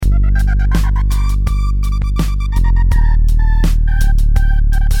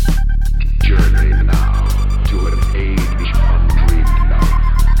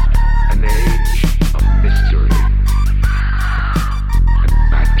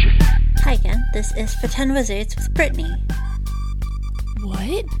This is Pretend Wizards with Brittany.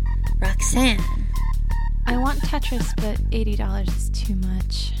 What? Roxanne. I want Tetris, but $80 is too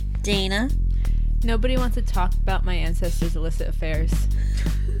much. Dana. Nobody wants to talk about my ancestors' illicit affairs.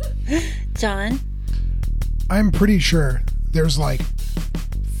 John. I'm pretty sure there's like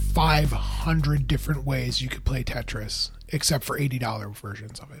 500 different ways you could play Tetris, except for $80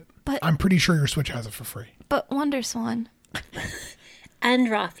 versions of it. But I'm pretty sure your Switch has it for free. But WonderSwan. And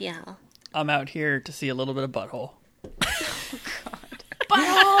Raphael. I'm out here to see a little bit of butthole.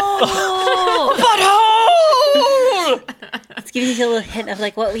 Butthole! Butthole! Let's give you a little hint of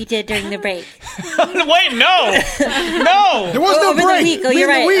like what we did during the break. Wait, no! No! There was no Over break. the week. Oh, you're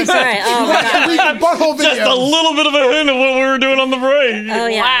right. I'm sorry. Oh, my God. We got butthole videos. Just a little bit of a hint of what we were doing on the break. Oh,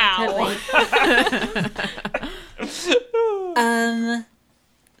 yeah. Wow. Totally.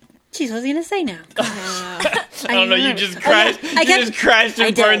 Geez, what was I going to say now? I don't know, you just crashed. I kept- You just crashed I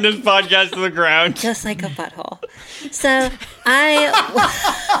and did. burned this podcast to the ground. Just like a butthole. So, I'm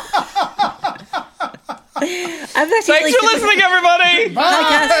actually Thanks for listening, everybody!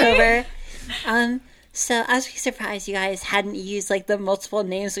 podcast over. So I was really surprised you guys hadn't used like the multiple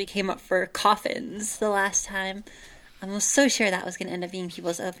names we came up for coffins the last time. I was so sure that was going to end up being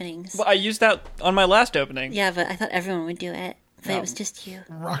people's openings. Well, I used that on my last opening. Yeah, but I thought everyone would do it. But it was just you.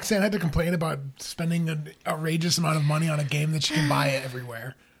 Roxanne had to complain about spending an outrageous amount of money on a game that she can buy it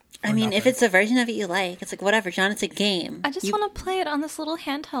everywhere. I mean, if it's a version of it you like, it's like, whatever, John, it's a game. I just want to play it on this little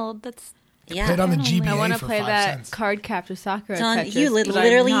handheld that's... Yeah. Played on the I GBA I want to for play 5 that cents. card capture soccer. John, Tetris, you but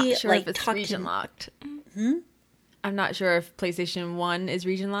literally, I'm not sure like, if it's talked to- region locked. I'm not sure if PlayStation 1 is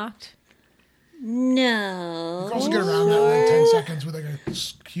region locked. No. You can also get around that in like 10 seconds with like a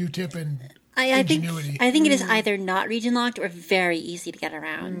Q-tip and I think ingenuity. it is either not region locked or very easy to get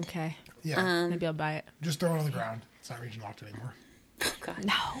around. Okay. Yeah, Maybe I'll buy it. just throw it on the ground. It's not region locked anymore. Oh, God.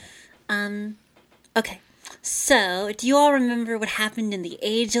 No. Okay. So, do you all remember what happened in the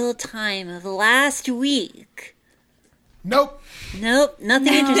age-old time of last week? Nope. Nope.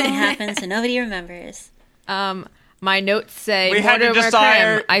 Nothing interesting happened, so nobody remembers. My notes say We had to Mortimer decide-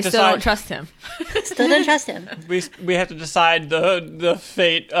 Krim. I still decide- don't trust him. Still don't trust him. We have to decide the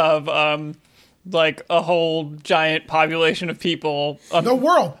fate of like a whole giant population of people. The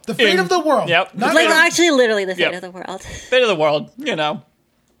world. The fate of the world. Yep. Not Like, the- actually, literally the fate Yep. of the world. Fate of the world, you know.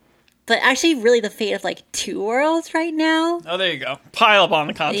 But actually, really the fate of, like, 2 worlds right now. Oh, there you go. Pile up on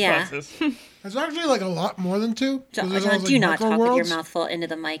the consequences. It's actually like a lot more than 2. 'cause John, there's John, always, do like, not micro talk with your worlds. mouth full into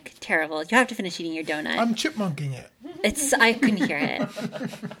the mic. Terrible. You have to finish eating your donut. I'm chipmunking it. I couldn't hear it.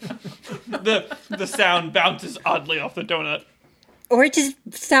 The sound bounces oddly off the donut. Or it just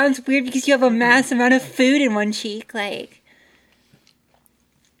sounds weird because you have a mass amount of food in one cheek. Like,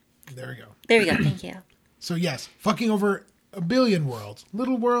 There we go. there we go. Thank you. So yes, fucking over a billion worlds.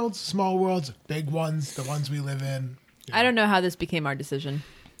 Little worlds, small worlds, big ones, the ones we live in. I don't know how this became our decision.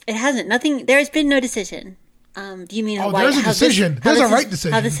 It hasn't. Nothing. There's been no decision. Do you mean Oh, there's a how this- decision. how There's this a right has-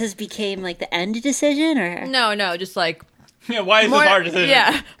 decision. How this has became like the end decision, or No, just like Yeah, why is this our decision?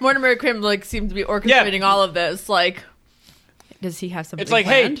 Yeah, Mortimer Krim like seemed to be orchestrating all of this. Like, does he have something? It's like,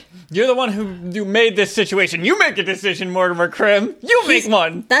 planned? hey, you're the one who made this situation. You make a decision, Mortimer Krim. You make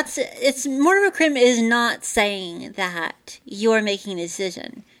one. it's Mortimer Krim is not saying that you're making a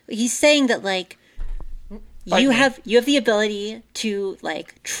decision. He's saying that like Fight you me. have the ability to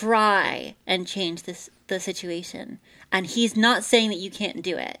like try and change the situation, and he's not saying that you can't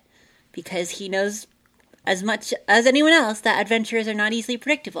do it because he knows as much as anyone else that adventures are not easily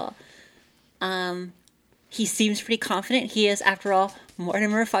predictable. He seems pretty confident. He is, after all,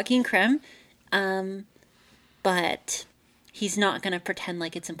 Mortimer fucking Krim. But he's not going to pretend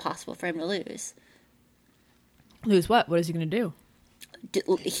like it's impossible for him to lose. Lose what? What is he going to do?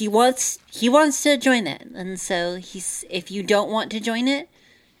 He wants to join it, and so if you don't want to join it,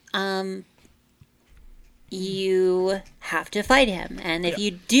 you have to fight him. And if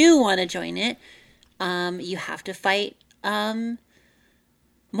you do want to join it, you have to fight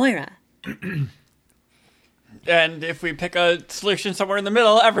Moira. And if we pick a solution somewhere in the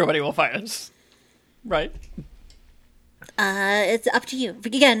middle, everybody will fight us. Right? It's up to you.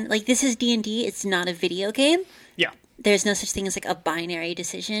 Again, like this is D&D. It's not a video game. Yeah. There's no such thing as like a binary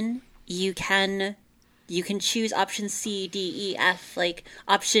decision. You can choose option C, D, E, F, like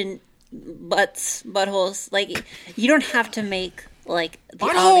option buttholes. Like you don't have to make like the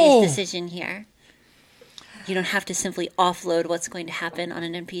obvious decision here. You don't have to simply offload what's going to happen on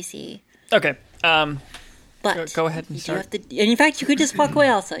an NPC. Okay. But Go ahead and you do start. have to, and in fact, you could just walk away.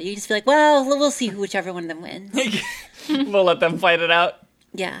 Also, you just be like, "Well, we'll see whichever one of them wins." We'll let them fight it out.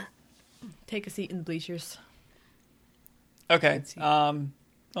 Yeah. Take a seat in the bleachers. Okay.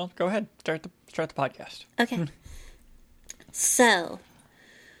 Well, go ahead. Start the podcast. Okay. So,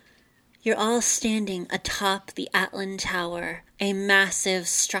 you're all standing atop the Atlan Tower, a massive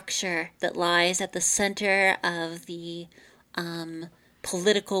structure that lies at the center of the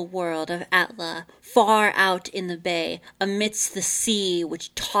political world of Atla, far out in the bay, amidst the sea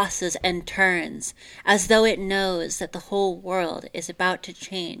which tosses and turns, as though it knows that the whole world is about to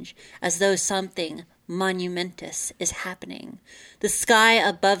change, as though something monumentous is happening. The sky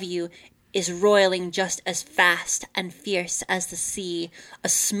above you is roiling just as fast and fierce as the sea, a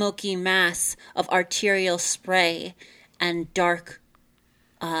smoky mass of arterial spray and dark,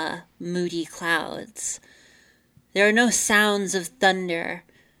 moody clouds. There are no sounds of thunder,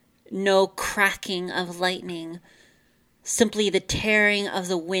 no cracking of lightning, simply the tearing of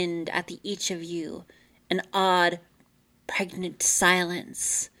the wind at each of you, an odd, pregnant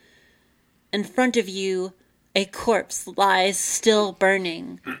silence. In front of you, a corpse lies still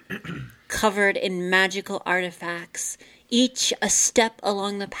burning, covered in magical artifacts, each a step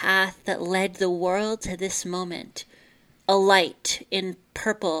along the path that led the world to this moment. A light in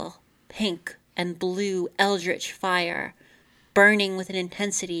purple, pink, and blue eldritch fire, burning with an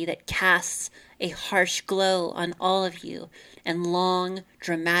intensity that casts a harsh glow on all of you, and long,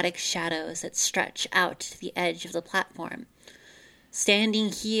 dramatic shadows that stretch out to the edge of the platform.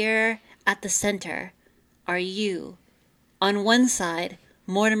 Standing here at the center are you. On one side,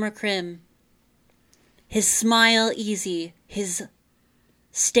 Mortimer Krim, his smile easy, his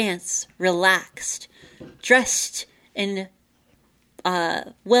stance relaxed, dressed in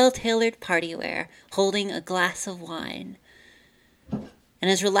well-tailored party wear, holding a glass of wine.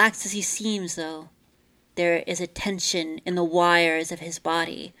 And as relaxed as he seems, though, there is a tension in the wires of his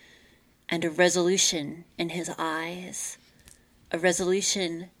body and a resolution in his eyes. A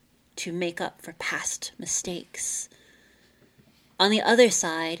resolution to make up for past mistakes. On the other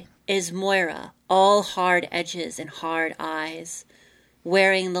side is Moira, all hard edges and hard eyes,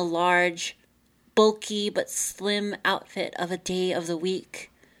 wearing the large, bulky but slim outfit of a day of the week,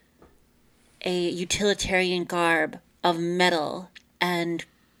 a utilitarian garb of metal and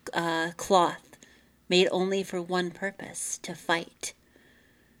cloth made only for one purpose, to fight.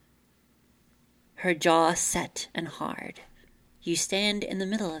 Her jaw set and hard. You stand in the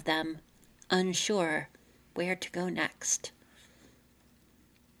middle of them, unsure where to go next.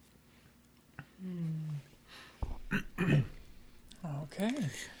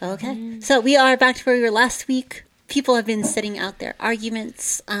 Okay. So we are back to where we were last week. People have been setting out their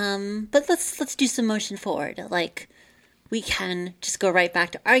arguments, but let's do some motion forward. Like, we can just go right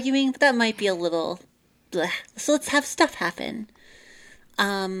back to arguing, but that might be a little bleh. So let's have stuff happen.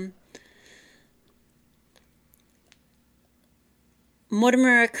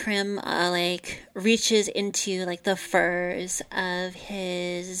 Mortimer Krim, reaches into, the furs of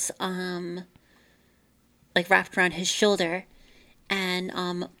his, wrapped around his shoulder,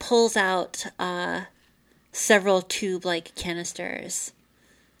 and, pulls out, several tube-like canisters.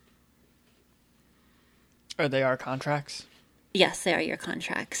 Are they our contracts? Yes, they are your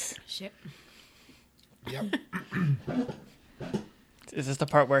contracts. Shit. Yep. Is this the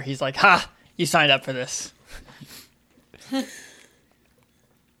part where he's like, ha, you signed up for this?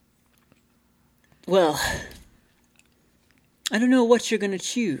 Well, I don't know what you're going to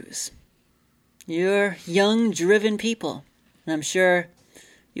choose. You're young, driven people, and I'm sure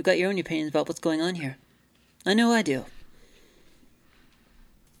you've got your own opinions about what's going on here. I know I do.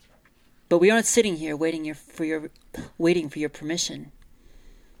 But we aren't sitting here waiting for your permission.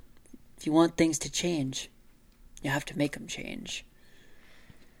 If you want things to change, you have to make them change.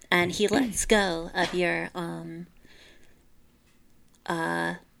 And he lets go of your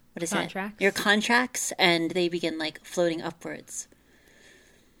what is Contracts? it? Your contracts, and they begin floating upwards.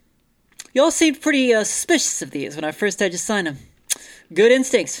 You all seemed pretty suspicious of these when I first had you sign them. Good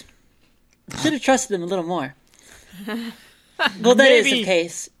instincts. Should have trusted them a little more. Well, that is the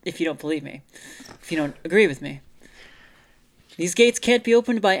case, if you don't believe me. If you don't agree with me. These gates can't be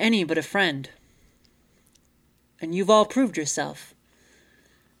opened by any but a friend. And you've all proved yourself.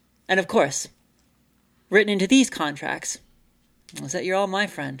 And of course, written into these contracts is that you're all my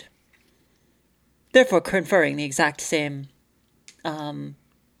friend. Therefore conferring the exact same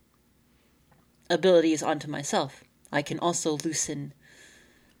abilities onto myself. I can also loosen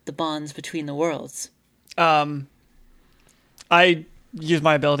the bonds between the worlds. I use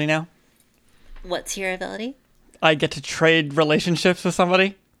my ability now. What's your ability? I get to trade relationships with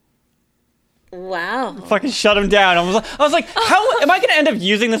somebody. Wow. Fucking shut him down. I was like, how am I going to end up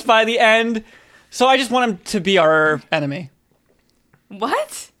using this by the end? So I just want him to be our enemy.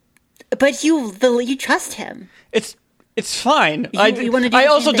 What? But you trust him. It's It's fine. You wanna do I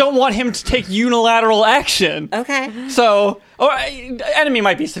the also same don't thing? want him to take unilateral action. Okay. So, enemy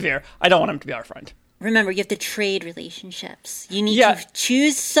might be severe. I don't want him to be our friend. Remember, you have to trade relationships. You need Yeah. to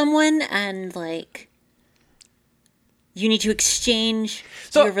choose someone and, like, you need to exchange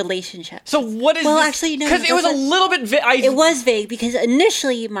your relationship. So what is Well, this? actually, no, Because it was a that's little bit... It was vague because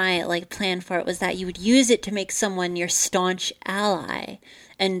initially my, like, plan for it was that you would use it to make someone your staunch ally.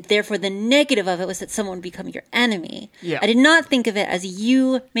 And therefore, the negative of it was that someone would become your enemy. Yeah. I did not think of it as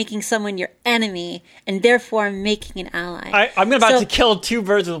you making someone your enemy and therefore making an ally. I'm about So- to kill two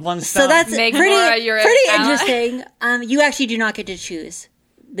birds with one stone. So that's Make pretty Laura your ally. interesting. You actually do not get to choose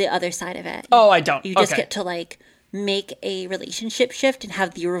the other side of it. Oh, I don't. You just Okay. get to, like, make a relationship shift and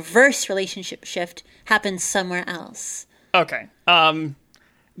have the reverse relationship shift happen somewhere else. Okay. Then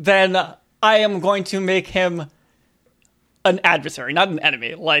I am going to make him an adversary, not an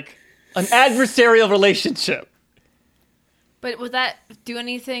enemy. Like, an adversarial relationship. But would that do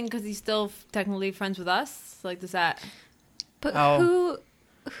anything? Because he's still technically friends with us. Like, does that? But Oh.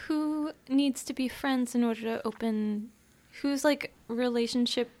 who needs to be friends in order to open? Whose like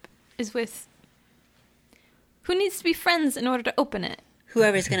relationship is with? Who needs to be friends in order to open it?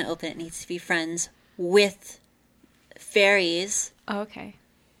 Whoever's going to open it needs to be friends with fairies Oh, okay.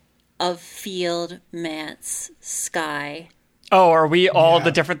 of field, manse, sky. Oh, are we all Yeah.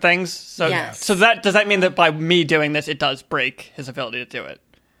 the different things? So, Yes. So does that mean that by me doing this, it does break his ability to do it?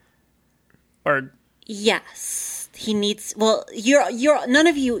 Or Yes, he needs. Well, you're none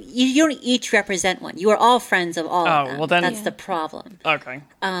of you. You don't each represent one. You are all friends of all. Oh, of them. well then- that's Yeah. the problem. okay.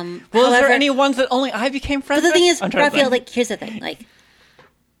 Well, is However- there any ones that only I became friends But the with? thing is, I'm trying to Raphael, think. like, here's the thing. Like,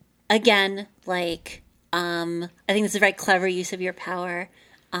 again, like, I think this is a very clever use of your power.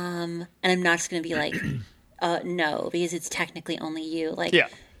 And I'm not just going to be like, no, because it's technically only you. Like, Yeah.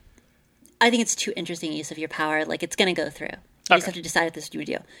 I think it's too interesting use of your power. Like, it's going to go through. You just Okay. have to decide if this is what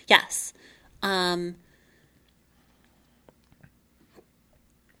you do. Yes.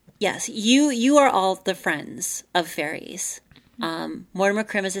 Yes, you are all the friends of fairies. Mortimer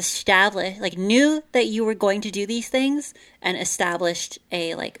Krim has established, like, knew that you were going to do these things and established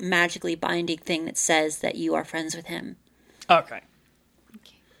a, like, magically binding thing that says that you are friends with him. Okay.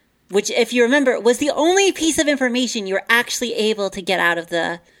 Which, if you remember, was the only piece of information you were actually able to get out of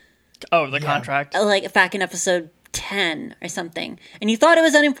the, Oh, the contract. like, back in episode 10 or something. And you thought it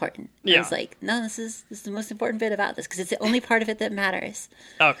was unimportant. And Yeah. I was like, no, this is the most important bit about this because it's the only part of it that matters.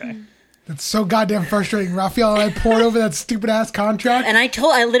 Okay. It's so goddamn frustrating. Raphael and I poured over that stupid ass contract. And I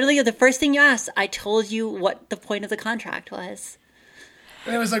literally, the first thing you asked, I told you what the point of the contract was.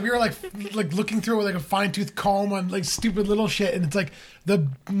 And it was like we were like looking through it with like a fine tooth comb on like stupid little shit, and it's like the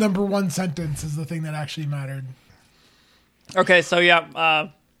number one sentence is the thing that actually mattered. Okay, so yeah,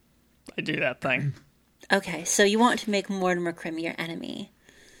 I do that thing. Okay, so you want to make Mortimer Krim your enemy.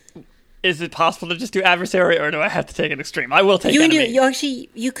 Is it possible to just do adversary, or do I have to take an extreme? I will take You can enemy. do,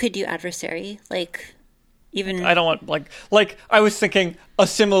 you could do adversary, like, even, I don't want like I was thinking a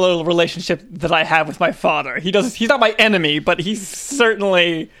similar relationship that I have with my father. He's not my enemy, but he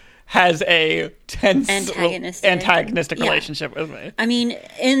certainly has a tense antagonistic Yeah. relationship with me. I mean,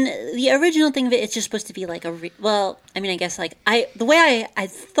 in the original thing of it, it's just supposed to be like I guess like the way I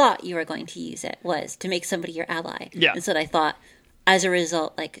thought you were going to use it was to make somebody your ally. Yeah. And so I thought, as a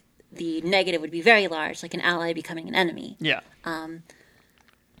result, like, the negative would be very large, like an ally becoming an enemy. Yeah.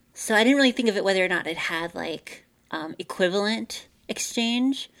 So I didn't really think of it whether or not it had, like, equivalent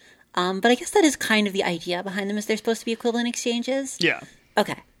exchange. But I guess that is kind of the idea behind them, is they're supposed to be equivalent exchanges. Yeah.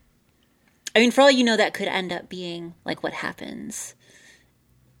 Okay. I mean, for all you know, that could end up being, like, what happens.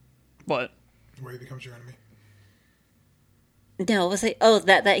 What? Where he becomes your enemy. No, it was like, oh,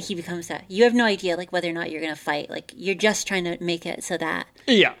 that he becomes that. You have no idea, like, whether or not you're going to fight. Like, you're just trying to make it so that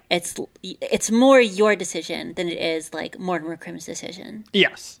Yeah. it's more your decision than it is, like, Mortimer Krim's decision.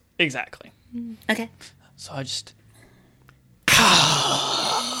 Yes. Exactly. Okay. So I just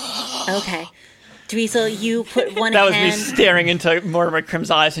Okay. Dweezil, you put one that was hand... me staring into Mortimer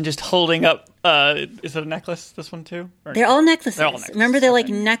Krim's eyes and just holding up. Is it a necklace? This one too? Or They're all necklaces. They're all necklaces, Remember, they're like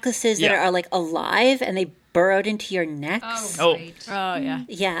necklaces that Yeah. are like alive, and they burrowed into your necks. Oh. Oh yeah.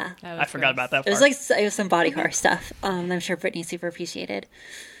 Yeah, That I forgot about that it part. was like it was some body horror stuff. I'm sure Brittany super appreciated.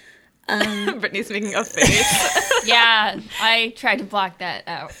 Brittany's making a face. Yeah, I tried to block that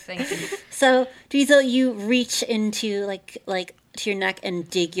out. Thank you. So, Dweezil, you reach into like to your neck and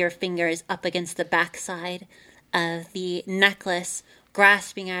dig your fingers up against the backside of the necklace,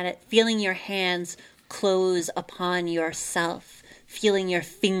 grasping at it, feeling your hands close upon yourself, feeling your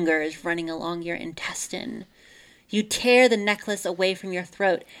fingers running along your intestine. You tear the necklace away from your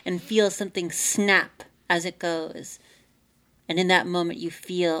throat and feel something snap as it goes. And in that moment, you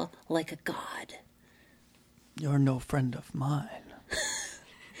feel like a god. You're no friend of mine.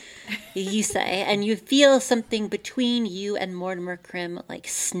 You say, and you feel something between you and Mortimer Krim like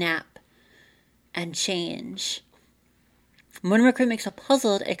snap and change. Mortimer Krim makes a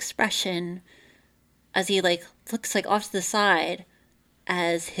puzzled expression as he like looks like off to the side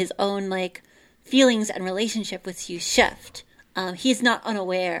as his own like feelings and relationship with you shift. He's not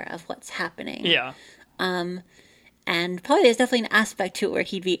unaware of what's happening. Yeah. And probably there's definitely an aspect to it where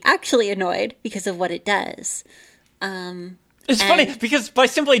he'd be actually annoyed because of what it does. It's funny because by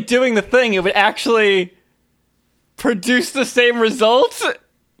simply doing the thing, it would actually produce the same results.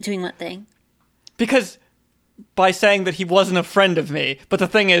 Doing what thing? Because by saying that he wasn't a friend of me, but the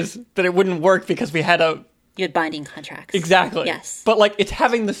thing is that it wouldn't work because we had You had binding contracts. Exactly. Yes. But like it's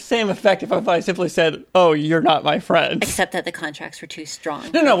having the same effect if I simply said, "Oh, you're not my friend." Except that the contracts were too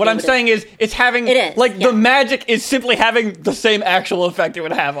strong. No. What I'm saying is, it's having the magic is simply having the same actual effect it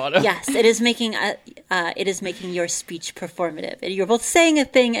would have on him. Yes, it is making your speech performative. You're both saying a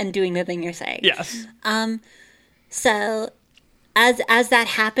thing and doing the thing you're saying. Yes. So, as that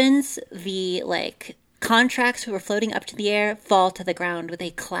happens, the like contracts who were floating up to the air fall to the ground with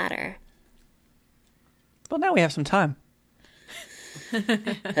a clatter. Well, now we have some time.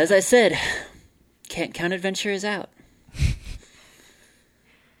 As I said, can't count adventurers out.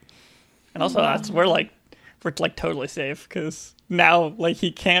 And also, we're totally safe because now like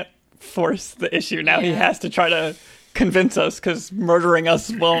he can't force the issue. Now he has to try to convince us because murdering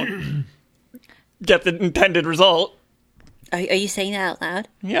us won't get the intended result. Are you saying that out loud?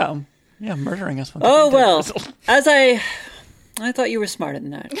 Yeah, murdering us won't. Oh well, as I thought you were smarter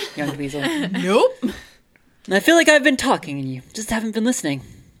than that, young Weasel. Nope. I feel like I've been talking and you just haven't been listening.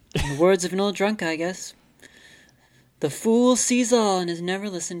 In the words of an old drunk, I guess. The fool sees all and is never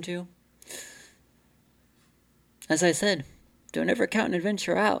listened to. As I said, don't ever count an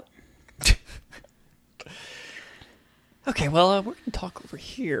adventure out. Okay, well, we're going to talk over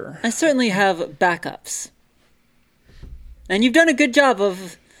here. I certainly have backups. And you've done a good job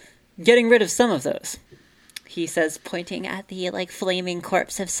of getting rid of some of those, he says, pointing at the, like, flaming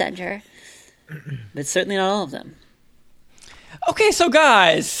corpse of Sendra. But certainly not all of them. Okay, so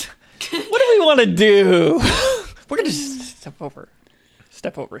guys, what do we want to do? We're going to just step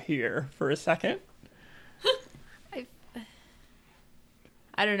over here for a second.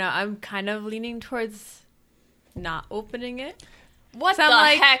 I don't know. I'm kind of leaning towards not opening it. What the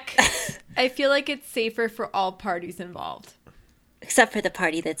heck? I feel like it's safer for all parties involved. Except for the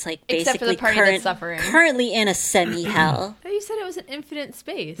party that's like Except for basically the party that's suffering. currently in a semi-hell. You said it was an infinite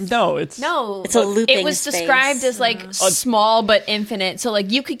space. No, it's It's a looping It was space. described as like small but infinite. So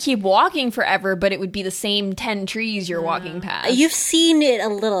like you could keep walking forever, but it would be the same 10 trees you're walking past. You've seen it a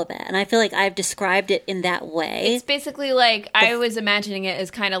little bit, and I feel like I've described it in that way. It's basically like I was imagining it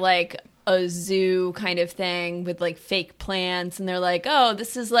as kind of like a zoo kind of thing with like fake plants, and they're like, "Oh,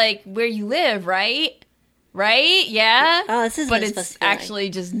 this is like where you live, right? Right? Yeah." Oh, this is but what it's supposed to be like. actually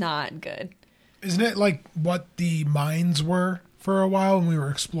just not good. Isn't it like what the mines were for a while when we were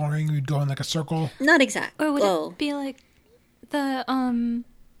exploring? We'd go in like a circle. Not exactly. Or would it be like the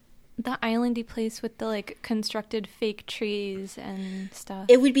islandy place with the like constructed fake trees and stuff?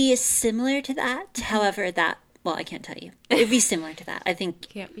 It would be similar to that. However, I can't tell you. It would be similar to that. I think.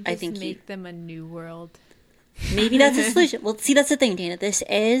 Can't we I just think make them a new world? maybe that's a solution. Well, see, that's the thing, Dana. This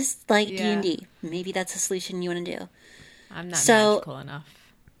is like Yeah. D&D. Maybe that's a solution you want to do. I'm not So- magical enough.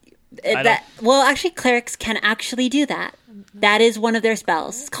 Actually, clerics can actually do that. That is one of their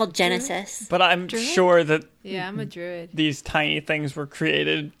spells. It's called Genesis. But I'm sure that Yeah, I'm a druid. these tiny things were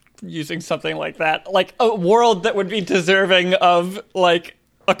created using something like that. Like a world that would be deserving of like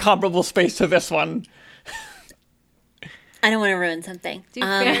a comparable space to this one. I don't want to ruin something. Do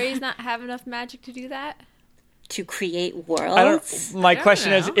fairies not have enough magic to do that? To create My worlds.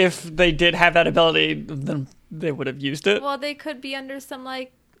 question is, know. if they did have that ability, then they would have used it. Well, they could be under some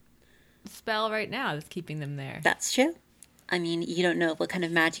like spell right now that's keeping them there. That's true. I mean, you don't know what kind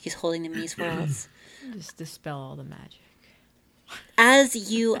of magic is holding them in these worlds. Just dispel all the magic.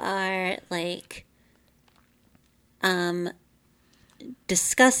 As you are like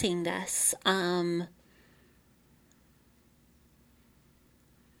discussing this, the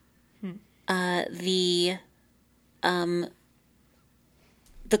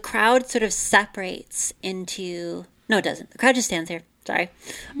crowd sort of separates into. No, it doesn't. The crowd just stands there. Sorry,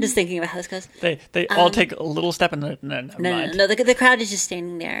 I'm just thinking about how this goes. They all take a little step and then never No, mind. the crowd is just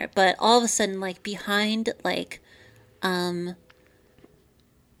standing there, but all of a sudden, like behind, like, so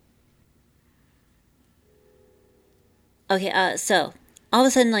all of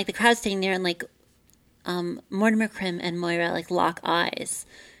a sudden, like the crowd's standing there, and like Mortimer Krim and Moira like lock eyes.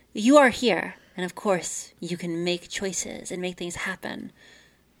 You are here, and of course you can make choices and make things happen.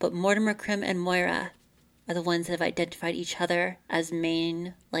 But Mortimer Krim and Moira are the ones that have identified each other as their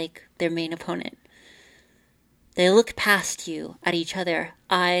main opponent. They look past you at each other,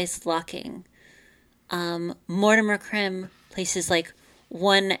 eyes locking. Mortimer Krim places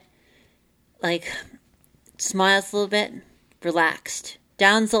one, smiles a little bit, relaxed,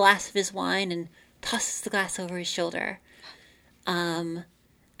 downs the last of his wine and tosses the glass over his shoulder. And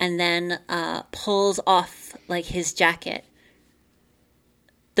then pulls off his jacket.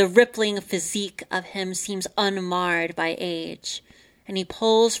 The rippling physique of him seems unmarred by age, and he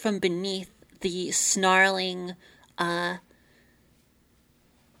pulls from beneath the snarling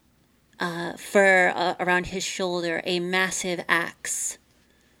fur around his shoulder a massive axe.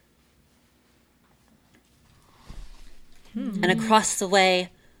 And across the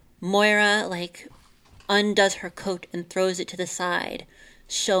way, Moira undoes her coat and throws it to the side,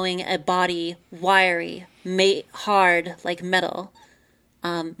 showing a body wiry, hard like metal.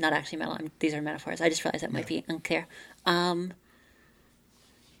 Not actually metal. These are metaphors. I just realized that might be unclear.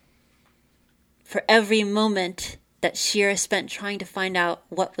 For every moment that Shira spent trying to find out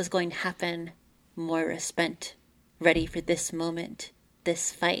what was going to happen, Moira spent ready for this moment,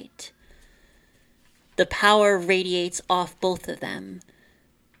 this fight. The power radiates off both of them,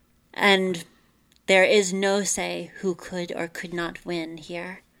 and there is no say who could or could not win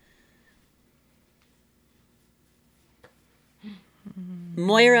here.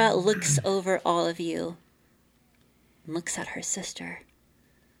 Moira looks over all of you and looks at her sister.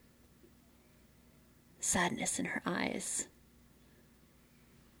 Sadness in her eyes.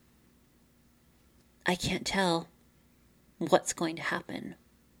 I can't tell what's going to happen.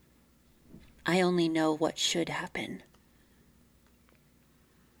 I only know what should happen.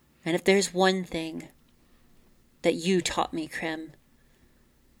 And if there's one thing that you taught me, Krim,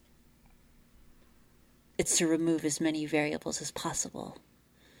 it's to remove as many variables as possible.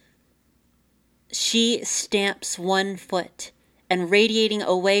 She stamps one foot, and radiating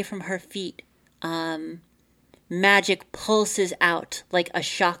away from her feet, magic pulses out like a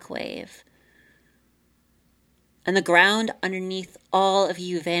shockwave. And the ground underneath all of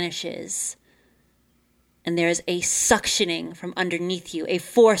you vanishes. And there is a suctioning from underneath you, a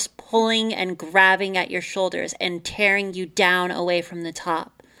force pulling and grabbing at your shoulders and tearing you down away from the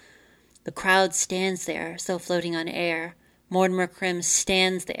top. The crowd stands there, still floating on air. Mortimer Krim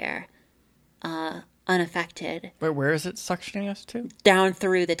stands there, unaffected. Wait, where is it suctioning us to? Down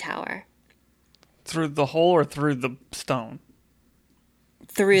through the tower. Through the hole or through the stone?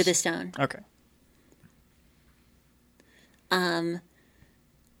 Through the stone. Okay.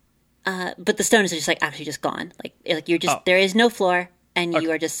 But the stone is just actually just gone. You're just there is no floor, and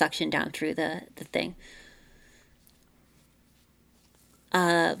you are just suctioned down through the thing.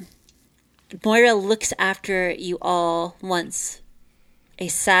 Moira looks after you all once, a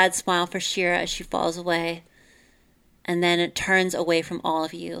sad smile for Shira as she falls away, and then it turns away from all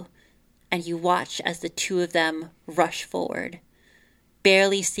of you, and you watch as the two of them rush forward,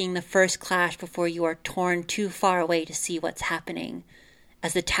 barely seeing the first clash before you are torn too far away to see what's happening,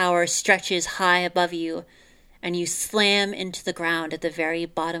 as the tower stretches high above you, and you slam into the ground at the very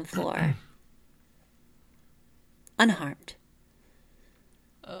bottom floor. Unharmed.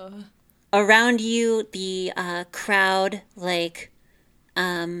 Around you, the crowd,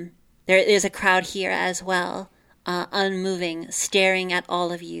 there's a crowd here as well, unmoving, staring at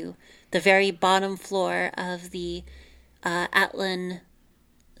all of you. The very bottom floor of the Atlan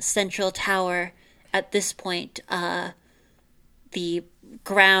Central Tower, at this point, the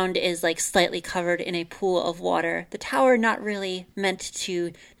ground is slightly covered in a pool of water. The tower not really meant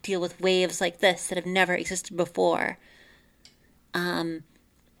to deal with waves like this that have never existed before.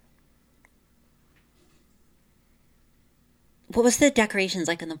 What was the decorations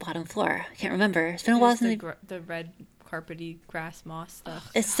like on the bottom floor? I can't remember. It's been a while since the red carpety grass moss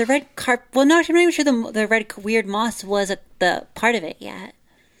stuff. It's the red Well, no, I'm not even sure the red weird moss was the part of it yet.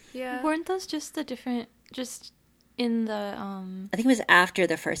 Yeah. Weren't those just the different, just in the, I think it was after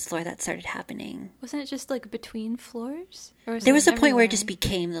the first floor that started happening. Wasn't it just between floors? Or there was a point where it just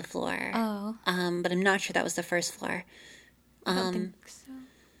became the floor. Oh. But I'm not sure that was the first floor. I don't think so.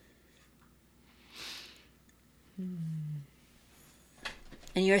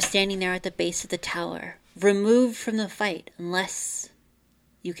 And you're standing there at the base of the tower, removed from the fight, unless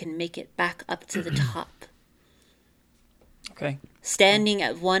you can make it back up to the top. Okay. Standing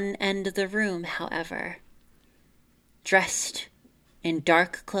at one end of the room, however, dressed in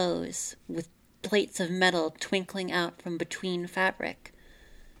dark clothes, with plates of metal twinkling out from between fabric,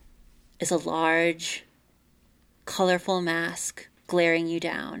 is a large, colorful mask glaring you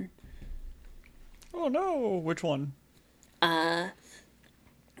down. Oh no, which one? A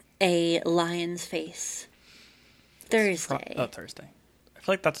lion's face. Thursday. Thursday. I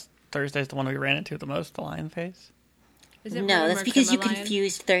feel like Thursday's the one we ran into the most, the lion face. Is it No, that's Mortimer because you Crimmer Lion?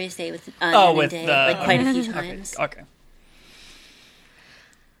 confused Thursday with with Day, the- like quite a few times. Okay.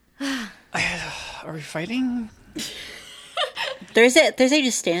 Are we fighting? Thursday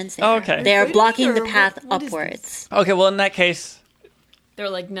just stands there. Oh, okay. They are Fighting blocking the or path what is upwards. Okay, well in that case, They're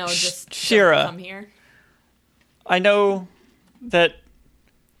like, no, just Shira. don't come here. I know that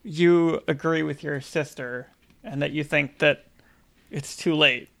you agree with your sister and that you think that it's too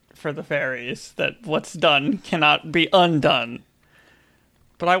late for the fairies, that what's done cannot be undone.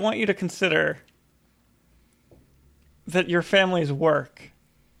 But I want you to consider that your family's work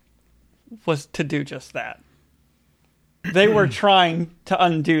was to do just that. They were trying to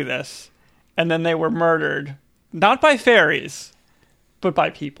undo this, and then they were murdered, not by fairies, but by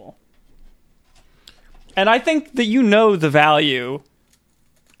people. And I think that you know the value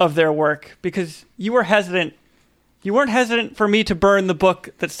of their work because you were hesitant. You weren't hesitant for me to burn the book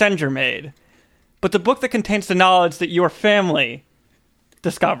that Sendra made, but the book that contains the knowledge that your family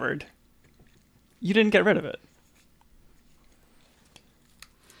discovered. You didn't get rid of it.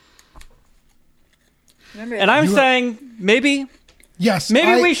 Remember, And I'm You are- saying maybe Yes.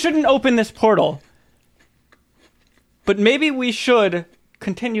 we shouldn't open this portal. But maybe we should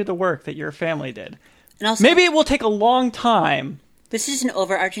continue the work that your family did. and also, Maybe it will take a long time. this is an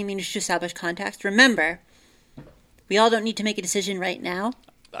overarching means to establish context. Remember, we all don't need to make a decision right now.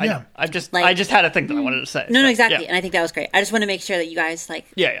 Yeah. I just Like- I just had a thing that I wanted to say. No, So, exactly. Yeah. And I think that was great. I just want to make sure that you guys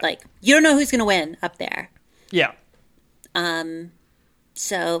Yeah. like you don't know who's going to win up there. Yeah.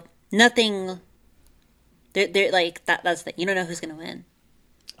 So nothing. They're like that. That's the thing. You don't know who's going to win.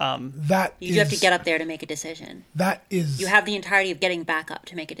 That You have to get up there to make a decision. That is You have the entirety of getting back up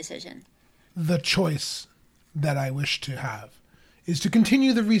to make a decision. the choice that I wish to have, is to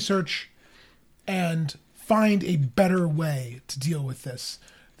continue the research and find a better way to deal with this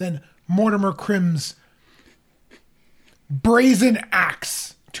than Mortimer Crimm's brazen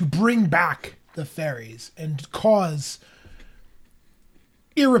axe to bring back the fairies and cause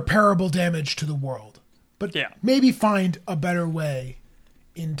irreparable damage to the world. But Yeah. maybe find a better way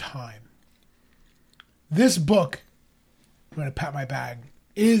in time. This book, I'm going to pat my bag,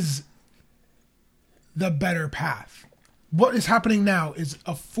 is the better path. What is happening now is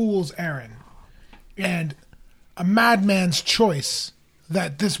a fool's errand and a madman's choice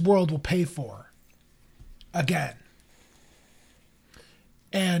that this world will pay for again.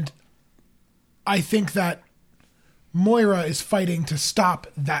 And I think that Moira is fighting to stop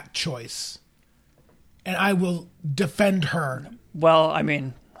that choice. And I will defend her. Well, I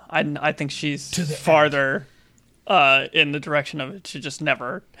mean, I think she's To the farther in the direction of it should just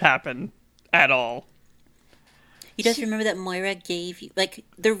never happen at all. You just remember that Moira gave you like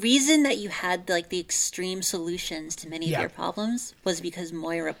the reason that you had like the extreme solutions to many of Yeah. your problems was because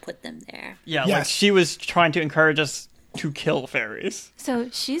Moira put them there. Yeah, like Yes. she was trying to encourage us to kill fairies. So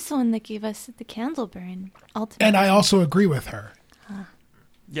she's the one that gave us the candle burn. Ultimately. And I also agree with her.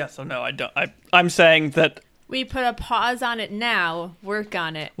 Yeah, so no, I don't. I'm saying that. We put a pause on it now. Work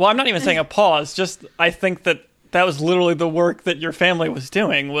on it. Well, I'm not even saying a pause. Just I think that was literally the work that your family was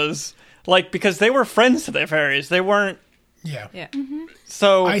doing. Was like because they were friends to the fairies. They weren't. Yeah. Yeah.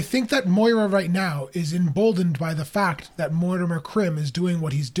 So I think that Moira right now is emboldened by the fact that Mortimer Crimm is doing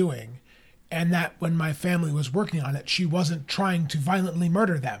what he's doing, and that when my family was working on it, she wasn't trying to violently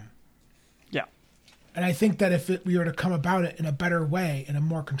murder them. yeah, And I think that if we were to come about it in a better way, in a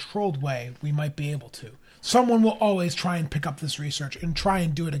more controlled way, we might be able to. Someone will always try and pick up this research and try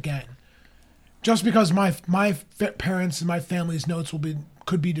and do it again. Just because my parents and my family's notes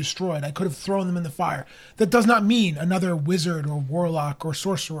could be destroyed, I could have thrown them in the fire. That does not mean another wizard or warlock or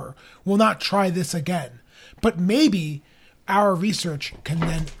sorcerer will not try this again. But maybe our research can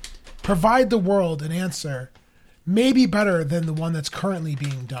then provide the world an answer, maybe better than the one that's currently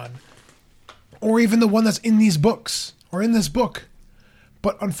being done, or even the one that's in these books or in this book.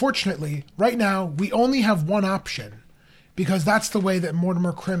 But unfortunately, right now, we only have one option because that's the way that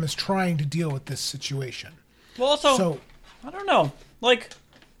Mortimer Crimm is trying to deal with this situation. well, also So, I don't know. Like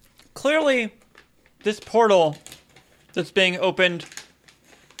clearly, this portal that's being opened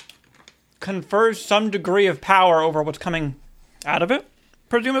confers some degree of power over what's coming out of it,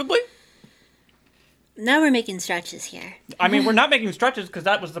 presumably. Now we're making stretches here. I mean, we're not making stretches because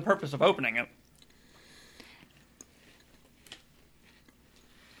that was the purpose of opening it.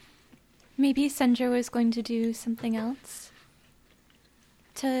 Maybe Sendra was going to do something else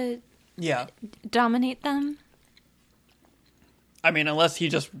to Yeah. dominate them. I mean, unless he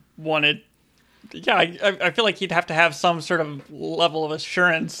just wanted... Yeah, I feel like he'd have to have some sort of level of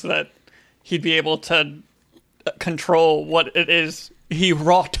assurance that he'd be able to control what it is he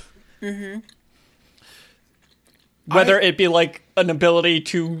wrought. Mm-hmm. Whether it be like an ability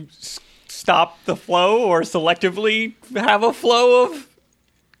to stop the flow or selectively have a flow of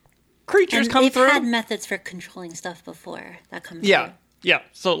creatures come through. They've had methods for controlling stuff before that comes through. Yeah.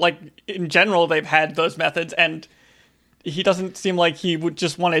 So, like, in general, they've had those methods, and he doesn't seem like he would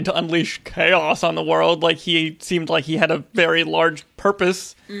just wanted to unleash chaos on the world. Like, he seemed like he had a very large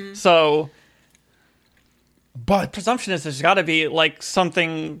purpose. So, But presumption is there's got to be, like,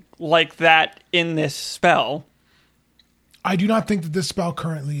 something like that in this spell. I do not think that this spell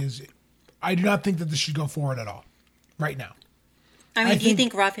currently is... I do not think that this should go forward at all. Right now. I mean, I do you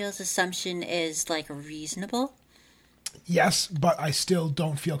think- think Raphael's assumption is, like, reasonable? Yes, but I still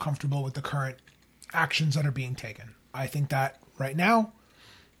don't feel comfortable with the current actions that are being taken. I think that right now,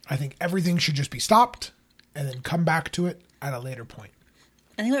 I think everything should just be stopped and then come back to it at a later point.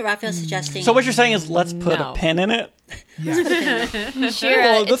 I think what Raphael's suggesting... So what you're saying is let's put No. a pin in it? Yeah. Shira,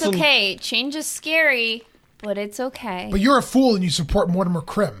 Well, it's listen- okay. Change is scary, but it's okay. But you're a fool and you support Mortimer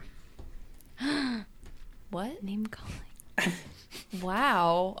Krim. What? Name calling.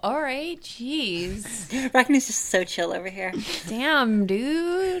 Wow. All right. Jeez. Raccoon's just so chill over here. Damn,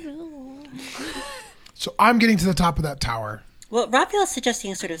 dude. So I'm getting to the top of that tower. Well, Raphael's suggesting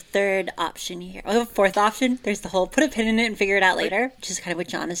a sort of third option here. Or fourth option. There's the whole put a pin in it and figure it out later, which is kind of what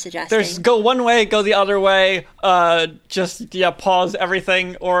John is suggesting. There's go one way, go the other way, pause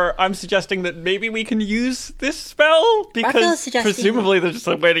everything, or I'm suggesting that maybe we can use this spell, Raphael's because suggesting- presumably there's just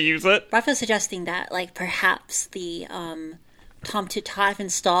a way to use it. Raphael's suggesting that, like, perhaps the Tom Tut have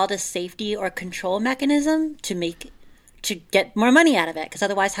installed a safety or control mechanism to get more money out of it, because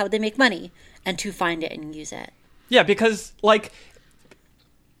otherwise how would they make money? And to find it and use it. Yeah, because, like,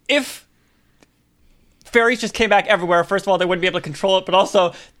 if fairies just came back everywhere, first of all, they wouldn't be able to control it, but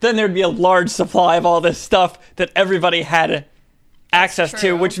also then there'd be a large supply of all this stuff that everybody had access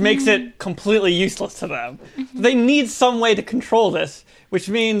to, which makes it completely useless to them. They need some way to control this, which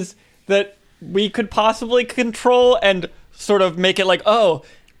means that we could possibly control and sort of make it like, oh,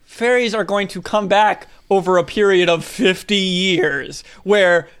 fairies are going to come back over a period of 50 years,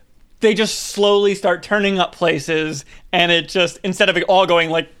 where they just slowly start turning up places, and it just, instead of it all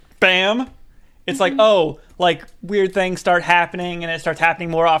going like, bam, it's like, oh, like, weird things start happening, and it starts happening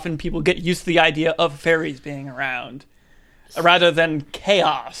more often. People get used to the idea of fairies being around, rather than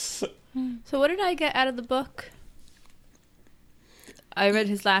chaos. So what did I get out of the book? I read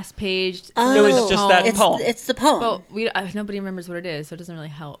his last page. Oh, It was just that poem. It's the poem. Well, nobody remembers what it is, so it doesn't really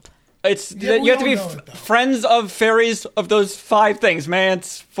help. It's Yeah, we you have to all be know it, though. friends of fairies of those 5 things: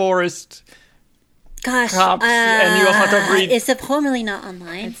 manse, forest. Gosh, crops, and you also have to read- Is the poem really not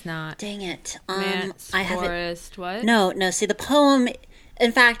online? It's not. Dang it. Manse, I have it. forest, what? No. See, the poem.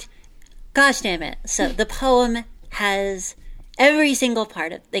 In fact, gosh damn it. So the poem has every single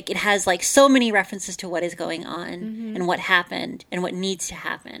part of, like, it has like so many references to what is going on and what happened and what needs to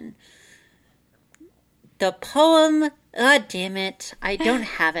happen. The poem. God damn it! I don't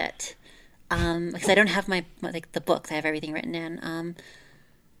have it because I don't have my like the book. I have everything written in.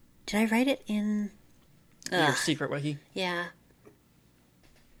 Did I write it in? Your secret wiki. Yeah.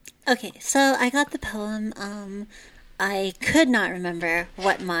 Okay, so I got the poem. I could not remember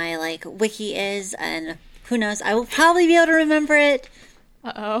what my like wiki is, and who knows? I will probably be able to remember it,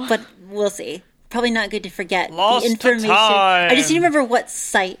 Uh-oh. but we'll see. Probably not good to forget Lost the to information. time. I just need to remember what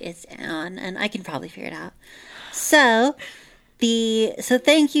site it's on, and I can probably figure it out. So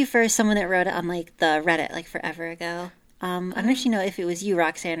thank you for someone that wrote it on like the Reddit like forever ago. I don't actually know if it was you,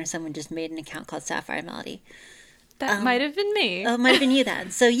 Roxanne, or someone just made an account called Sapphire Melody. That might have been me. Oh, it might have been you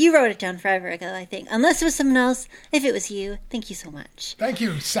then. So you wrote it down forever ago, I think. Unless it was someone else. If it was you, thank you so much. Thank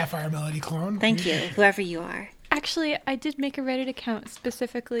you, Sapphire Melody clone. Thank you, whoever you are. Actually, I did make a Reddit account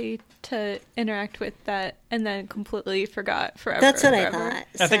specifically to interact with that, and then completely forgot forever. That's what and I forever. thought.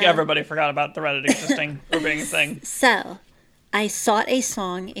 I think So- everybody forgot about the Reddit existing or being a thing. So, I sought a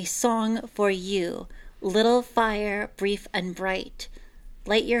song for you. Little fire, brief and bright.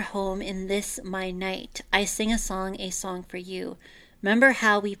 Light your home in this my night. I sing a song for you. Remember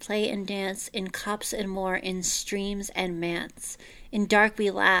how we play and dance in cups and more, in streams and manse. In dark we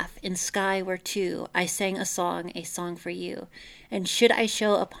laugh, in sky we're two. I sang a song for you. And should I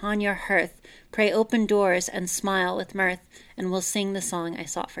show upon your hearth, pray open doors and smile with mirth, and we'll sing the song I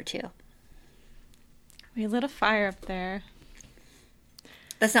sought for two. We lit a fire up there.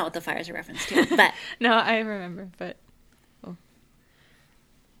 That's not what the fire's a reference to, but No, I remember, but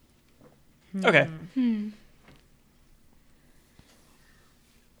Okay.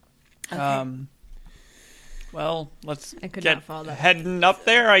 Okay. Well, let's I could get not follow that. heading up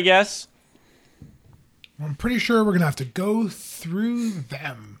there, I guess. I'm pretty sure we're gonna have to go through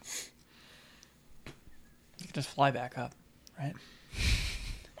them. You can just fly back up, right?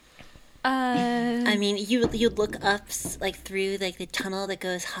 I mean, you'd look up like through like the tunnel that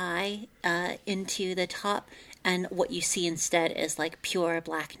goes high into the top, and what you see instead is like pure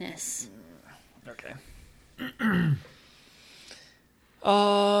blackness. Okay.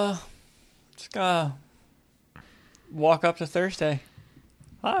 Just gotta walk up to Thursday.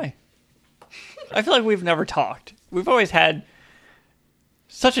 Hi. I feel like we've never talked. We've always had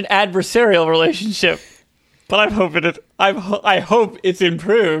such an adversarial relationship, but I hope it's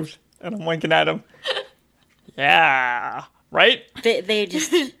improved. And I'm winking at him. Yeah, right? They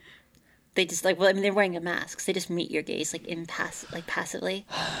just like, well, I mean, they're wearing a mask, so they just meet your gaze like passively.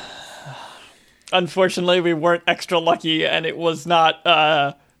 Unfortunately, we weren't extra lucky, and it was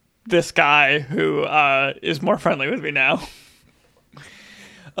not this guy who is more friendly with me now.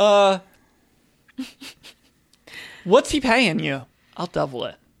 What's he paying you? I'll double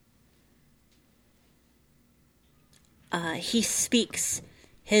it. He speaks,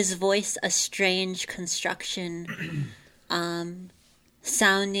 his voice a strange construction,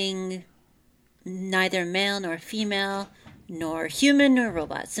 sounding neither male nor female, nor human nor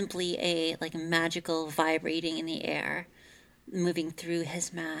robot, simply a like magical vibrating in the air, moving through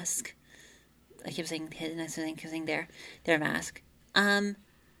his mask. I keep saying his, and I keep saying their mask.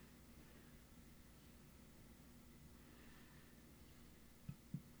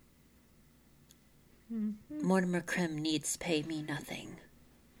 Mortimer Krim needs to pay me nothing.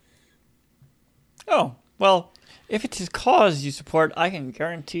 Oh, well, if it's his cause you support, I can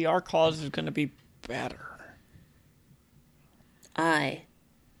guarantee our cause is going to be better. I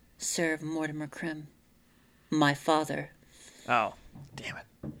serve Mortimer Krim, my father. Oh, damn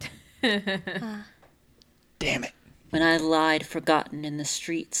it. Damn it. When I lied forgotten in the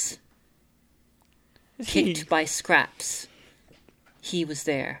streets, kicked by scraps, he was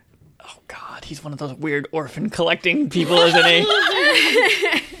there. Oh, God, he's one of those weird orphan collecting people, isn't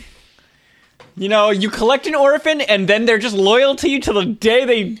he? You know, you collect an orphan, and then they're just loyal to you till the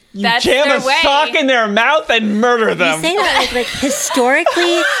day you That's jam their a way. sock in their mouth and murder them. You say that like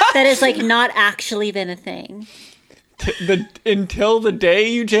historically, that has like not actually been a thing. Until the day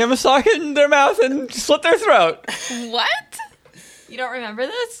you jam a sock in their mouth and slit their throat. What? You don't remember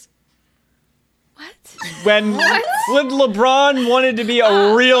this? What? When LeBron wanted to be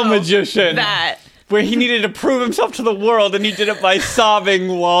a real magician. That. Where he needed to prove himself to the world, and he did it by sobbing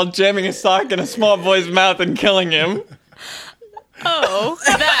while jamming a sock in a small boy's mouth and killing him. Oh,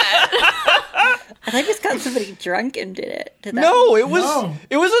 that. I think just got somebody drunk and did it. Did that? No, it was No.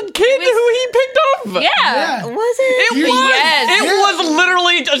 a kid who he picked up. Yeah. Was it? It was. Yes. It was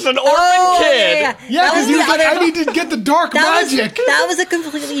literally just an orphan Oh, kid. yeah. Yeah, That because he was the like, other- I need to get the dark magic. That was a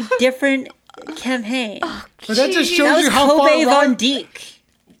completely different campaign. But that just that shows was you how Kobe far Von Ron... Dijk.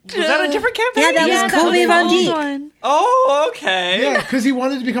 Was that a different campaign? Yeah, that was Kobe Von Old Dijk. one. Oh, okay. Yeah, because he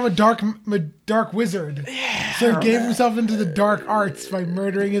wanted to become a dark wizard. So he gave himself into the dark arts by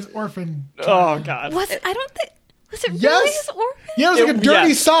murdering his orphan. Oh, God. Was I don't think was it really Yes. his orphan? Yeah, it was like a dirty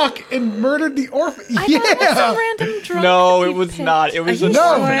Yes. sock and murdered the orphan. I thought it was Yeah. some random drunk. No, that it he was picked. not. It was Are a you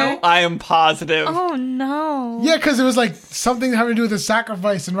No. sure? I am positive. Oh no. Yeah, because it was like something having to do with a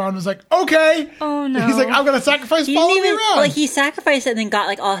sacrifice, and Ron was like, "Okay." Oh no. He's like, "I'm gonna sacrifice. He Follow didn't me even around." like he sacrificed it and then got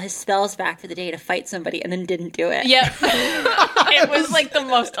like all his spells back for the day to fight somebody and then didn't do it. Yep. It was like the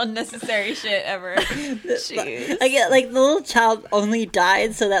most unnecessary shit ever. Jeez. Like the little child only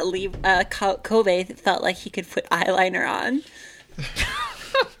died so that Kobe felt like he could put eyeliner on.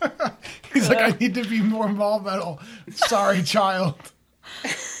 He's like, "I need to be more involved. Sorry, child.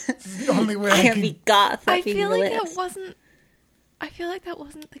 It's the only way I Can't can." be goth. I That'd be feel like lit. that wasn't. I feel like that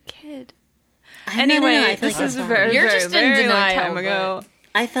wasn't the kid. I don't know, I Anyway, feel this like is that's very, wrong. You're very, just in very long denial, time ago.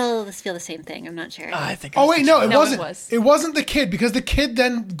 I feel the same thing. I'm not sure. I think. Oh wait, no, it No, it wasn't. was. It wasn't the kid because the kid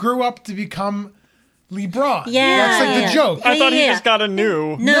then grew up to become LeBron. Yeah, that's like yeah. the joke. I thought he Yeah. just got a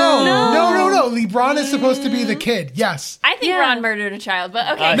new. No. LeBron is supposed to be the kid. Yes. I think Yeah. Ron murdered a child, but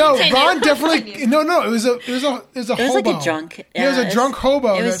okay. No, continue. Ron definitely. Continue. No. It was a It was hobo. like a drunk. Yeah, it was a drunk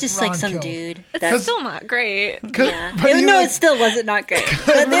hobo. It was that just Ron like some killed. dude. It's That's still not great. yeah. But you No, like- it still wasn't not great.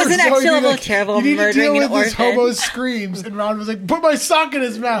 But there's an So extra he'd be level like, of terrible you need to deal murdering an with this orphan. hobo's screams, and Ron was like, "Put my sock in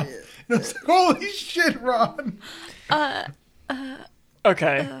his mouth." And I was like, "Holy shit, Ron!"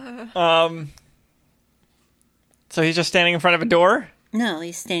 Okay. So he's just standing in front of a door. No,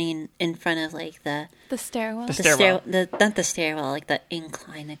 he's standing in front of like the The stairwell. The stairwell. not the stairwell, like the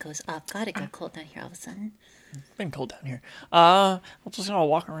incline that goes up. God, it got cold down here all of a sudden. It's been cold down here. I'm just gonna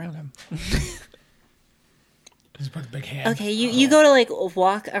walk around him. Just put the big hand. Okay, you go to like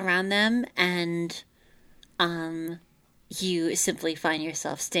walk around them, and you simply find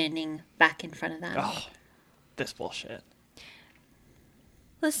yourself standing back in front of them. Oh, this bullshit.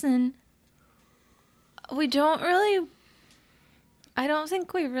 Listen, I don't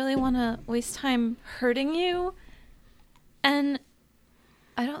think we really want to waste time hurting you. And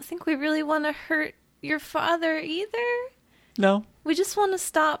I don't think we really want to hurt your father either. No. We just want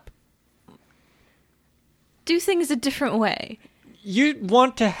to do things a different way. You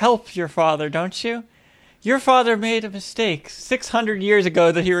want to help your father, don't you? Your father made a mistake 600 years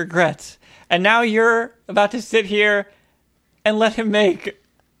ago that he regrets. And now you're about to sit here and let him make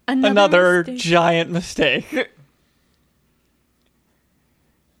another mistake. giant mistake.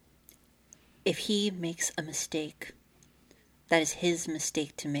 If he makes a mistake, that is his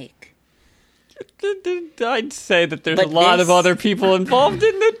mistake to make. I'd say that there's But a lot of this- other people involved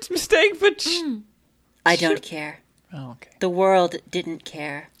in the mistake, but... I don't care. Oh, okay. The world didn't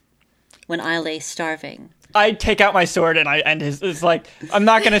care when I lay starving. I take out my sword and it's like, I'm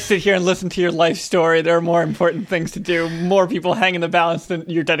not going to sit here and listen to your life story. There are more important things to do. More people hang in the balance than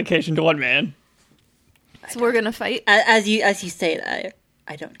your dedication to one man. So we're going to fight. As you say that,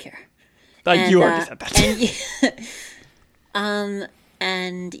 I don't care. You already said that.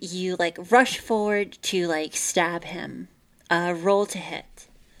 And you like rush forward to like stab him. Roll to hit.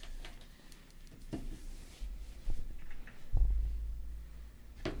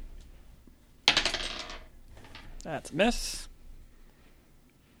 That's a miss.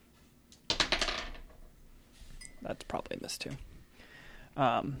 That's probably a miss too.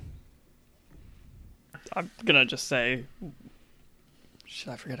 I'm gonna just say, should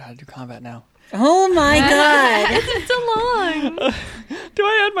I forget how to do combat now? Oh my god! It's a long. Do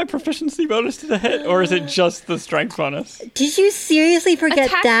I add my proficiency bonus to the hit, or is it just the strength bonus? Did you seriously forget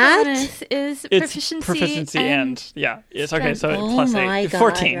Attack that? bonus is It's proficiency and yeah. It's okay. So Oh plus my 8, God,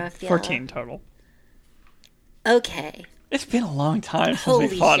 14, Raphael. 14 total. Okay. It's been a long time since Holy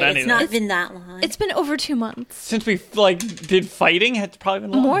we fought shit! anything. It's not been that long. It's been over 2 months. Since we like did fighting, it's probably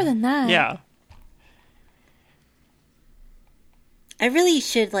been long. More than that. Yeah. I really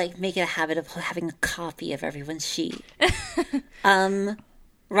should like make it a habit of having a copy of everyone's sheet.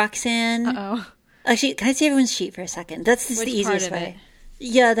 Roxanne. Oh. Actually, can I see everyone's sheet for a second? That's just Which the part easiest of way. it?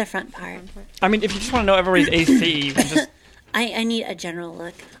 Yeah, the front part. I mean, if you just want to know everybody's AC, you can just. I need a general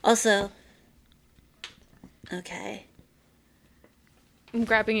look. Also, okay. I'm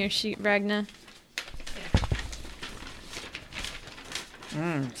grabbing your sheet, Ragna.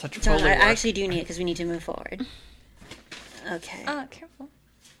 Such John, Foley I work. actually do need it because we need to move forward. Okay. Careful.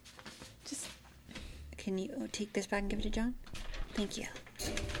 Just Can you take this back and give it to John? Thank you.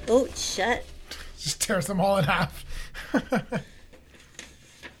 Oh, shut. Just tears them all in half.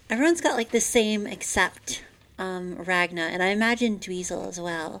 Everyone's got like the same except Ragna, and I imagine Dweezil as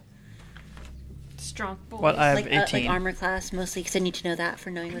well. Strong boy. What I have Like 18. armor class mostly because I need to know that for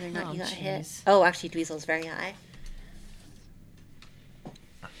knowing whether or not Oh, you got hit. jeez. Oh, actually, Dweezil's very high.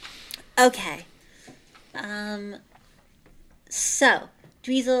 Okay. So,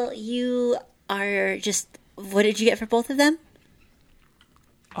 Dweezil, you are just. What did you get for both of them?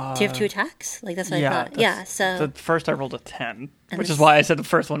 Do you have 2 attacks? Like, that's what I thought. Yeah, so. The first I rolled a 10, And which the is why I said the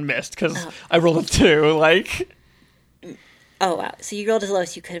first one missed, because Oh. I rolled a 2, like. Oh, wow. So you rolled as low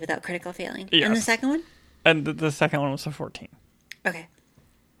as you could without critical failing. And the Yes. second one? And the second one was a 14. Okay.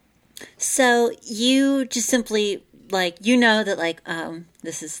 So you just simply like you know that like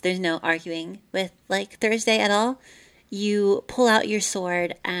there's no arguing with like Thursday at all. You pull out your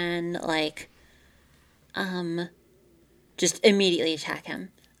sword and like just immediately attack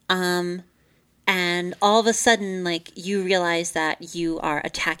him. And all of a sudden like you realize that you are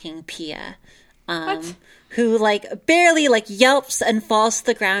attacking Pia. Who like barely like yelps and falls to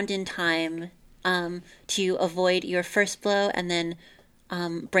the ground in time to avoid your first blow, and then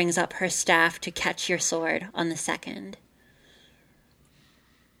brings up her staff to catch your sword on the second.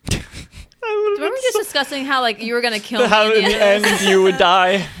 Remember just discussing how like you were gonna kill How me? in the end you would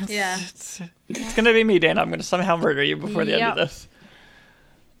die. Yeah. It's gonna be me, Dan. I'm gonna somehow murder you before the end of Yep. this.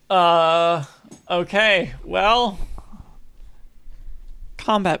 Okay. Well,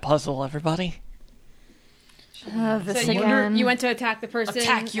 combat puzzle, everybody. this So again. you went to attack the person.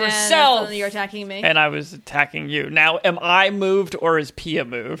 Attack and yourself! suddenly you're attacking me. And I was attacking you. Now, am I moved or is Pia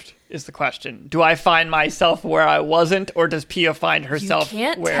moved? Is the question. Do I find myself where I wasn't, or does Pia find herself you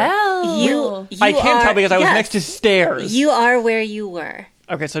can't where? tell. You I can't are- tell because I was yes, next to stairs. You are where you were.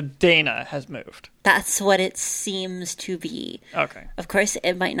 Okay, so Dana has moved. That's what it seems to be. Okay. Of course,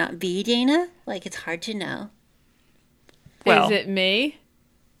 it might not be Dana. Like, it's hard to know. Well, Is it me?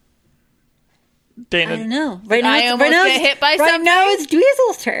 Dana, I don't know. Right now, I it's, almost right now, get it's- hit by right something? now it's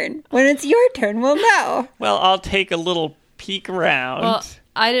Dweezil's turn. When it's your turn, we'll know. well, I'll take a little peek around. Well,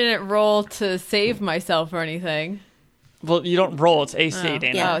 I didn't roll to save myself or anything. Well, you don't roll. It's AC, Oh.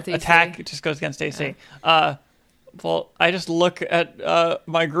 Dana. Yeah. Oh, it's AC. Attack it just goes against AC. Well, I just look at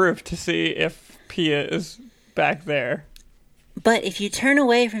my group to see if Pia is back there. But if you turn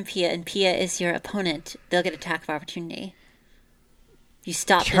away from Pia and Pia is your opponent, they'll get attack of opportunity. You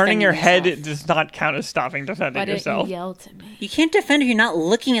stop Turning defending your head yourself. does not count as stopping defending Why didn't yourself. you yell to me? You can't defend if you're not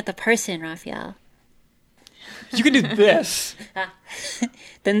looking at the person, Raphael. You can do this.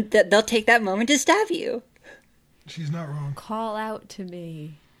 Then they'll take that moment to stab you. She's not wrong. Call out to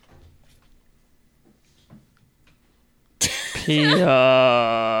me. Pia.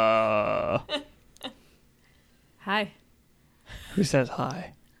 Hi. Who says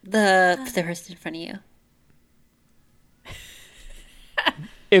hi? The person in front of you.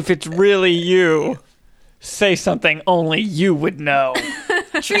 If it's really you, say something only you would know.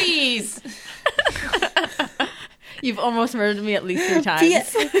 Trees. You've almost murdered me at least 3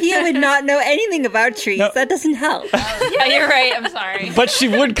 times. Pia would not know anything about trees. No. That doesn't help. Yeah, you're right. I'm sorry. But she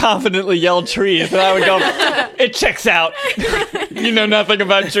would confidently yell trees, and I would go, it checks out. You know nothing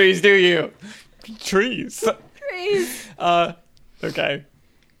about trees, do you? Trees. Trees. Okay.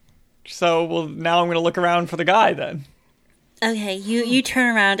 So, well, now I'm going to look around for the guy then. Okay, you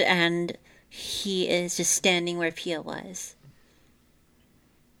turn around and he is just standing where Pia was.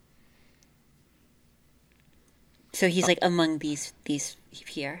 So he's like among these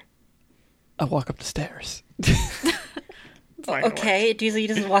here. I walk up the stairs. Okay, Dweezil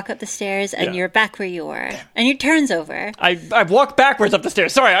doesn't walk up the stairs and Yeah. you're back where you were. And your turn's over. I walk backwards up the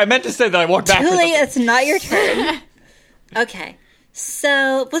stairs. Sorry, I meant to say that I walk Too backwards. late, it's not your turn. Okay,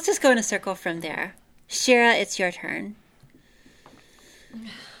 so let's just go in a circle from there. Shira, it's your turn.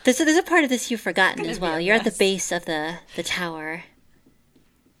 There's a part of this you've forgotten as well. You're at the base of the tower.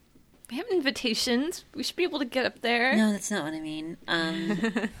 We have invitations. We should be able to get up there. No, that's not what I mean.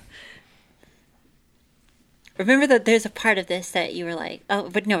 Remember that there's a part of this that you were like, oh,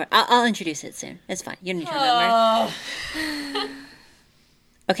 but no, I'll introduce it soon. It's fine. You don't need to remember.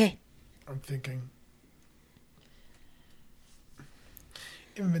 Okay. I'm thinking.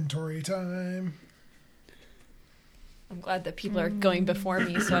 Inventory time. I'm glad that people are going before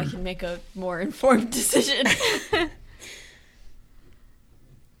me so I can make a more informed decision.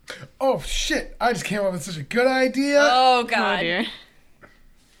 Oh shit! I just came up with such a good idea. Oh, Oh, God. dear.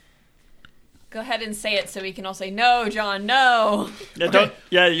 Go ahead and say it so we can all say, no, John, no. Yeah, don't.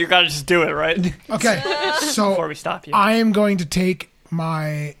 Yeah, you gotta just do it, right? Okay, Before so we stop you. I am going to take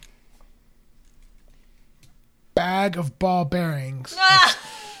my bag of ball bearings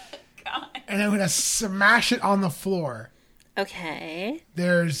and I'm going to smash it on the floor. Okay.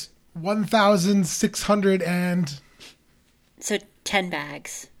 There's 1,600 and So 10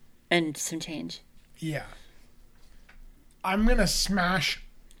 bags and some change. yeah. I'm going to smash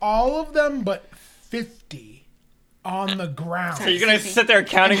all of them but 50 on the ground. So you're gonna sit there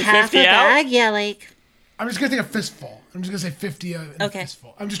counting And half 50 a out? bag? Yeah, like, I'm just going to take a fistful. I'm just going to say 50 in a Okay.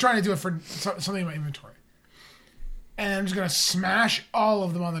 fistful. I'm just trying to do it for something in my inventory. And I'm just going to smash all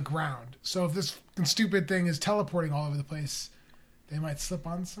of them on the ground. So if this stupid thing is teleporting all over the place, they might slip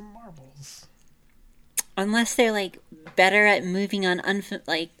on some marbles. unless they're like better at moving on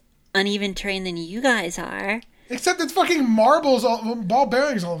uneven terrain than you guys are. Except it's fucking marbles, ball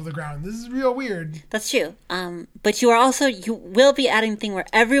bearings all over the ground. This is real weird. That's true. But you will be adding the thing where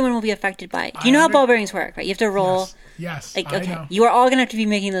everyone will be affected by it. You know how ball bearings work, right? You have to roll. Yes, Like, I okay, know. you are all gonna have to be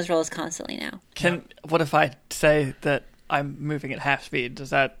making those rolls constantly now. What if I say that I'm moving at half speed? Does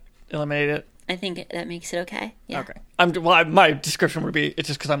that eliminate it? I think that makes it okay. Yeah. Okay. My description would be, it's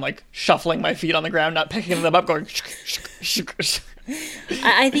just because I'm like shuffling my feet on the ground, not picking them up, going.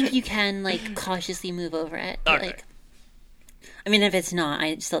 I think you can like cautiously move over it. Okay. Like, I mean, if it's not,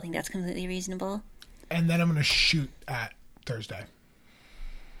 I still think that's completely reasonable. And then I'm going to shoot at Thursday.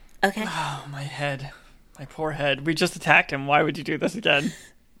 Okay. Oh, my head. My poor head. We just attacked him. Why would you do this again?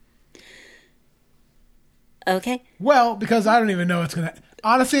 Okay. Well, because I don't even know what's going to...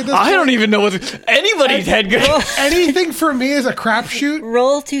 Honestly, at this I point, don't even know what's anybody's head going. anything for me is a crapshoot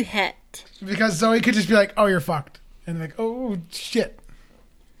Roll to hit. because Zoe could just be like, oh, you're fucked. And like, oh, shit.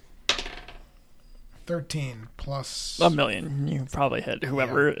 13 plus... A million. You probably hit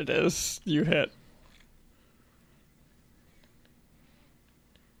whoever it is you hit.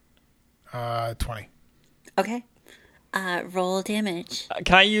 20. Okay. Roll damage.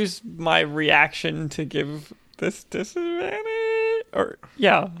 Can I use my reaction to give this disadvantage? Or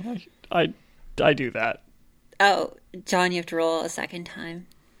yeah, I do that. Oh, John, you have to roll a second time.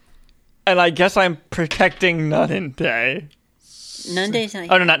 And I guess I'm protecting Nunday. Nunday's not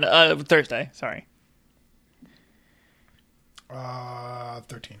Oh, no, not Thursday. Sorry.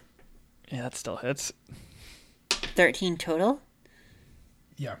 13. Yeah, that still hits. 13 total?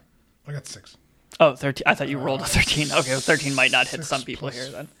 Yeah, I got 6. Oh, 13. I thought you rolled a 13. Okay, well, 13 might not hit 6 some people plus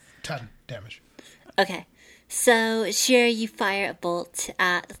here then. 10 damage. Okay. So, Shira, you fire a bolt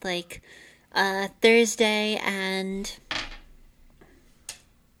at, like, Thursday and...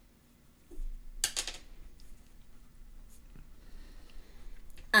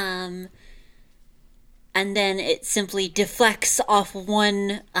 And then it simply deflects off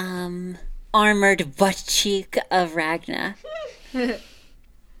one, armored butt cheek of Ragna.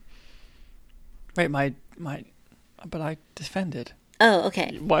 Wait, but I defended. Oh,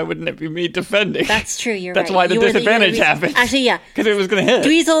 okay. Why wouldn't it be me defending? That's true, you're That's right. why the You were disadvantage you were happened. Actually, yeah. Because it was going to hit.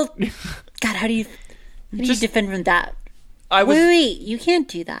 Dweezil... God, how do you Just- defend from that? I was. Wait, you can't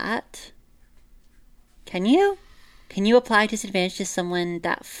do that. Can you? Can you apply disadvantage to someone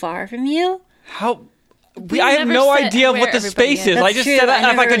that far from you? How? We I have never no said idea where what the everybody space is. is. I That's just true, said I if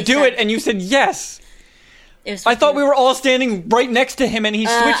never I could really do said. it, and you said yes. It was I thought we were all standing right next to him, and he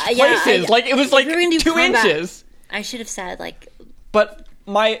switched yeah, places. Like it was if like we were gonna do 2 combat- inches. I should have said, like... But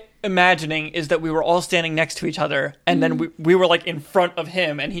my imagining is that we were all standing next to each other, and then we were like in front of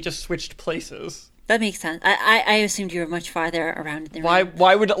him, and he just switched places. That makes sense. I assumed you were much farther around the Why? room.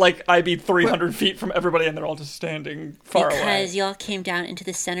 Why would like I be 300 feet from everybody, and they're all just standing far Because away? y'all came down into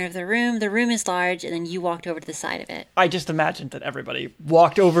the center of the room. The room is large, and then you walked over to the side of it. I just imagined that everybody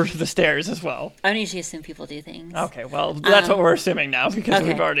walked over to the stairs as well. I don't usually assume people do things. Okay, well that's what we're assuming now because Okay.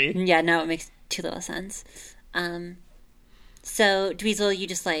 we've already. Yeah, no, it makes too little sense. So, Dweezil, you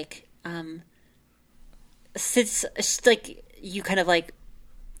just, like, sits, like, you kind of, like,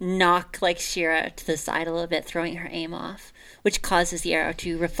 knock, like, Shira to the side a little bit, throwing her aim off, which causes the arrow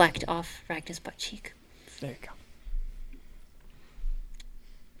to reflect off Ragna's butt cheek. There you go.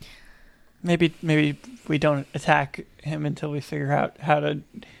 Maybe we don't attack him until we figure out how to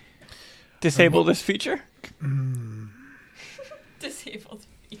disable this feature. Disabled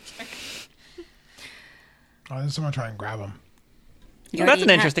feature. I just want to try and grab him. You Well, that's already an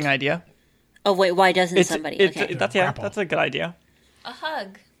attacked. interesting idea. Oh, wait, why doesn't somebody? Okay. That's Grapple. that's a good idea A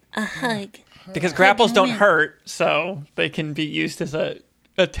hug. A hug. because grapples don't win. hurt, so they can be used as a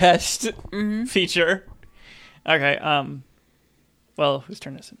test feature. Okay. Well, whose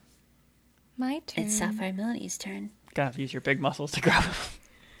turn is it? My turn. It's Sapphire Melody's turn. Gotta use your big muscles to grab him.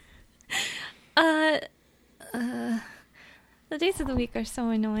 The days of the week are so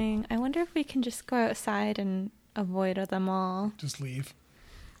annoying. I wonder if we can just go outside and avoid them all. Just leave.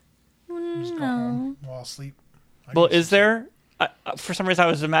 Just go No. home. We'll all sleep. Well, is there? For some reason, I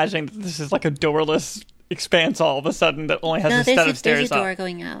was imagining that this is like a doorless expanse all of a sudden that only has No, a set of there's stairs a door up.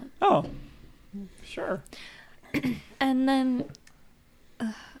 going out. Oh, sure. And then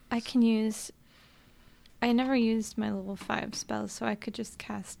I can use... I never used my level 5 spells, so I could just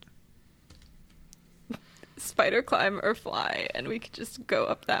cast Spider Climb or Fly, and we could just go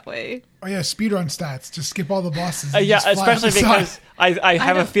up that way. Oh yeah, speedrun stats. Just skip all the bosses. and Yeah, just fly especially up the side. because I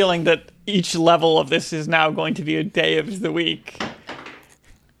have a don't- feeling that each level of this is now going to be a day of the week.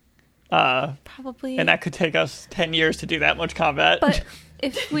 Probably. And that could take us 10 years to do that much combat. But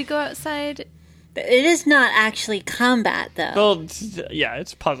if we go outside... It is not actually combat, though. Well, yeah,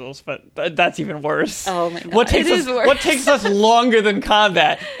 it's puzzles, but that's even worse. Oh my God. What takes It us is worse. What takes us longer than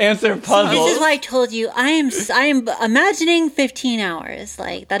combat? Answer puzzles. This is why I told you I am imagining 15 hours.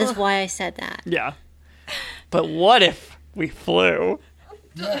 Like, that is why I said that. Yeah. But what if we flew?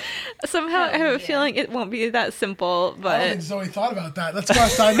 Somehow I have a feeling it won't be that simple, I don't but... think Zoe thought about that. Let's go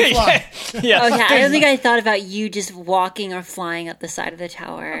outside and fly. Yeah. Oh, yeah, I don't think I thought about you just walking or flying up the side of the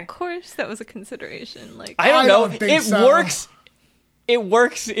tower. Of course, that was a consideration. Like, I don't I know. don't think It so. works. It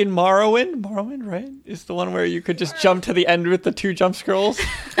works in Morrowind. Morrowind, right? Is the one where you could just jump to the end with the 2 jump scrolls.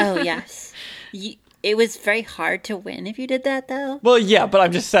 Oh, yes. It was very hard to win if you did that, though. Well, yeah, but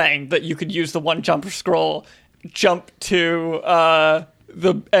I'm just saying that you could use the 1 jump scroll, jump to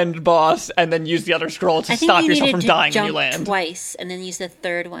the end boss, and then use the other scroll to I think stop you yourself needed from to dying jump when you land. twice and then use the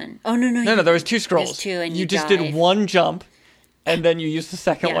third one. Oh, no. No, there was 2 scrolls. There's 2 and you you just died. did 1 jump, and then you used the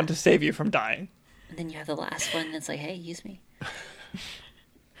second Yeah. one to save you from dying. And then you have the last one that's like, hey, use me.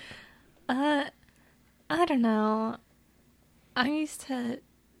 I don't know. I'm used to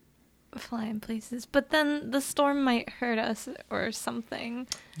flying places, but then the storm might hurt us or something.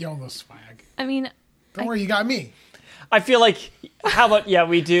 YOLO swag. I mean, Don't worry, you got me. I feel like, how about, yeah,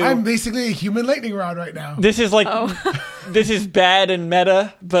 we do. I'm basically a human lightning rod right now. This is like, Oh. this is bad and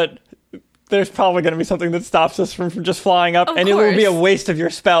meta, but there's probably going to be something that stops us from just flying up, Of and it will be a course. waste of your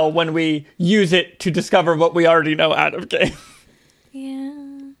spell when we use it to discover what we already know out of game. Yeah.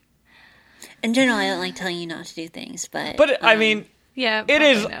 In general, I don't like telling you not to do things, but But I mean, Yeah. it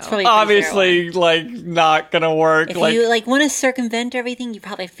is probably no. probably obviously like not going to work. if Like you like want to circumvent everything, you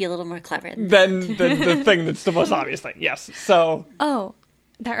probably feel a little more clever. than the thing that's the most obvious thing. Yes. So Oh,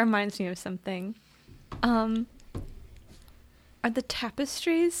 that reminds me of something. Are the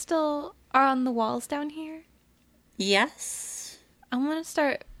tapestries still on the walls down here? Yes. I want to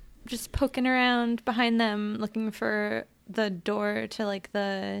start just poking around behind them, looking for the door to like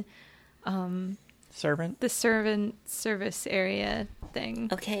the servant. servant service area thing.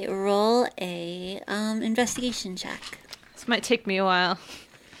 Okay, roll a investigation check. This might take me a while.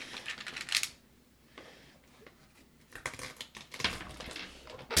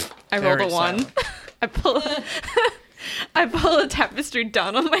 I rolled Very a 1. silent. I pull a tapestry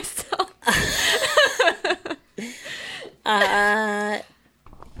down on myself.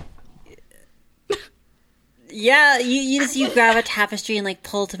 Yeah, you grab a tapestry and like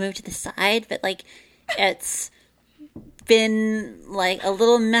pull to move to the side, but like it's been like a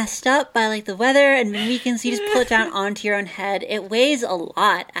little messed up by like the weather and been weakened, so you just pull it down onto your own head. It weighs a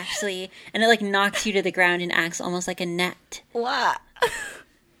lot actually, and it like knocks you to the ground and acts almost like a net. What?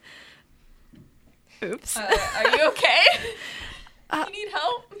 Oops. Are you okay? You need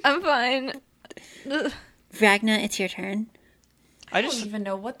help? I'm fine. Ragna, it's your turn. I I don't just even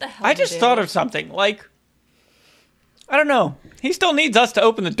know what the hell. I just thought of something. Like I don't know. He still needs us to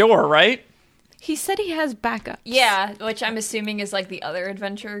open the door, right? He said he has backup. Yeah, which I'm assuming is like the other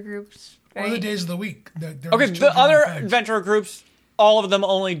adventurer groups. Or Right? the days of the week. There Okay, was the children other and things. adventurer groups, all of them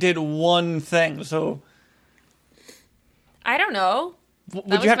only did one thing. So I don't know. would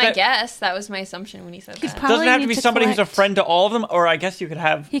That you was have my to? guess. That was my assumption when he said that. probably Doesn't it have to need be to somebody who's a collect- friend to all of them, or I guess you could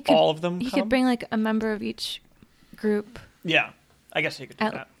have He could, all of them. He come? could bring like a member of each group Yeah, I guess you could do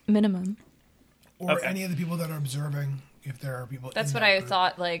at that. minimum. Or Okay. any of the people that are observing, if there are people. That's in what that I group.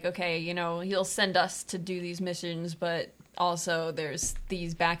 thought. Like, okay, he'll send us to do these missions, but also there's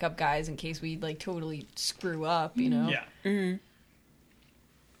these backup guys in case we like totally screw up. You know? Yeah.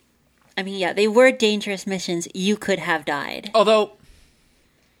 I mean, yeah, they were dangerous missions. You could have died. Although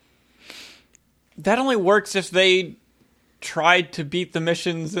that only works if they tried to beat the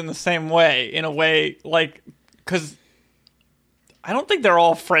missions in the same way, in a way like because I don't think they're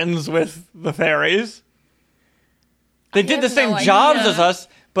all friends with the fairies. They did the have same no jobs idea. as us,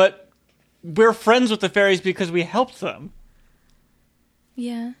 but we're friends with the fairies because we helped them.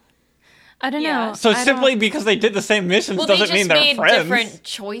 Yeah. I don't Yeah. know. So I simply don't- because they did the same missions Well, they doesn't just mean they're made friends. different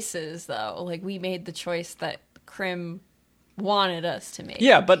choices, though. Like we made the choice that Krim wanted us to make.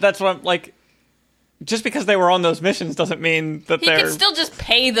 Yeah, but that's what I'm like. Just because they were on those missions doesn't mean that He they're. could still just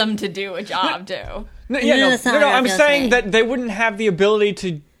pay them to do a job, too. No, yeah, No, no, that's not no, no. what I I'm was saying saying. that they wouldn't have the ability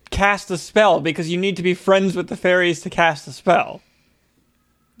to cast a spell because you need to be friends with the fairies to cast a spell.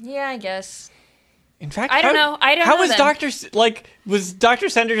 Yeah, I guess. In fact, I don't know. I don't How know was then. Doctor was Doctor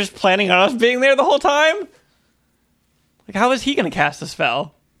Sender just planning on us being there the whole time? Like, how is he going to cast a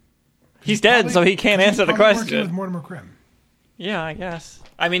spell? He's dead, Probably- so he can't he's answer the probably working with question. Mortimer Krim. Yeah, I guess.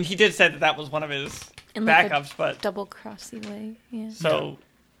 I mean, he did say that that was one of his In like a backups, but double crossy way. Yeah. so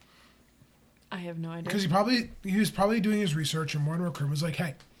I have no idea. Because he was probably doing his research, and Mortimer Krim was like,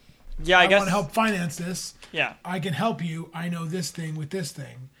 "Hey, yeah, I I guess. want to help finance this. Yeah, I can help you. I know this thing with this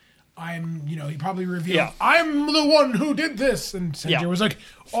thing. He probably revealed, Yeah. I'm the one who did this." And Sanjay Yeah. was like,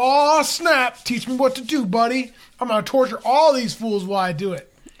 "Aw, snap. Teach me what to do, buddy. I'm going to torture all these fools while I do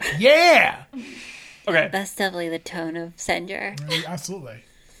it." Yeah. okay. That's definitely the tone of Sender. Absolutely.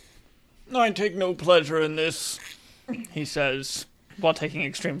 I take no pleasure in this, he says, while taking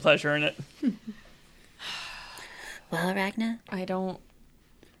extreme pleasure in it. Well, Ragna, I don't.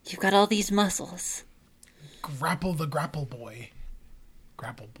 you've got all these muscles. Grapple the grapple boy.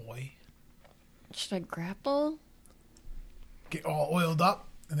 Grapple boy. Should I grapple? Get all oiled up,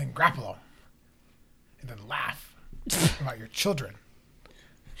 and then grapple them. And then laugh about your children.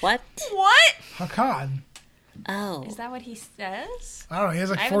 What? What? Hakan. Oh. Is that what he says? I don't know. He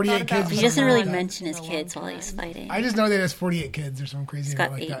has I like haven't 48 thought about kids. He or doesn't something really like that. mention his In a long kids while he's time. fighting. I just know that he has 48 kids or something crazy He's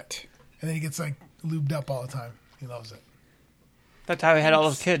got like 8. that. And then he gets like lubed up all the time. He loves it. That's how he had all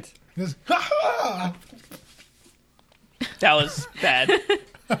those kids. He goes, "Ha ha!" That was bad.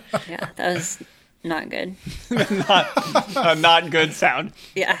 Yeah, that was not good. A not good sound.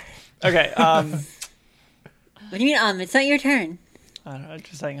 Yeah. Okay, What do you mean, it's not your turn. I don't know,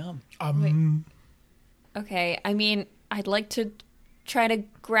 just saying, Okay, I mean, I'd like to try to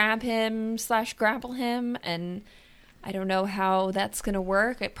grab him / grapple him, and I don't know how that's gonna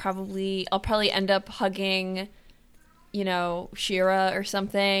work. I'll probably end up hugging, Shira or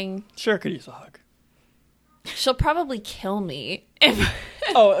something. Sure, could use a hug. She'll probably kill me.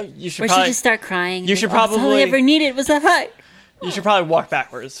 Oh, you should Or probably. she just start crying. You should That's all I probably- ever needed was a hug. You should probably walk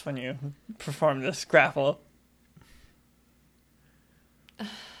backwards when you perform this grapple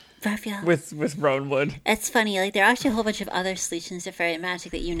Raphael. with Roanwood. It's funny, like there are actually a whole bunch of other solutions to fairy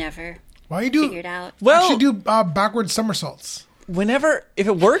magic that you never Why you do figured out. Well, actually do backward somersaults? if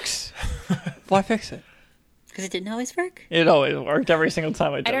it works, why fix it? Because it didn't always work. It always worked every single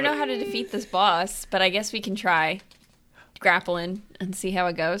time I did I don't it. know how to defeat this boss, but I guess we can try grappling and see how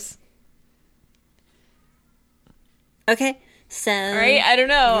it goes. Okay, so All right, I don't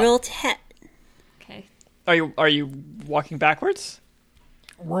know. roll to hit. Okay. Are you walking backwards?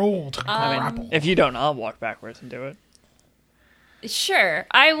 Roll to I mean, grapple. if you don't, I'll walk backwards and do it. Sure,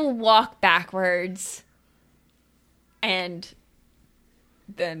 I will walk backwards and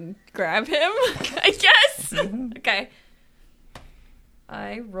then grab him, I guess. Okay.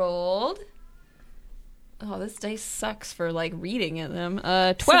 I rolled. Oh, this dice sucks for like reading at them.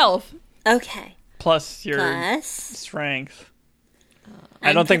 12. Okay, Plus your plus strength. I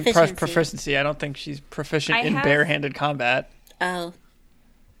and don't think proficiency. proficiency. I don't think she's proficient I in have- barehanded combat.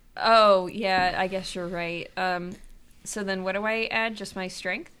 Oh, yeah, I guess you're right. So then what do I add? Just my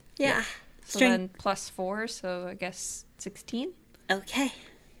strength? Yeah. So Strength. then plus 4, so I guess 16? Okay.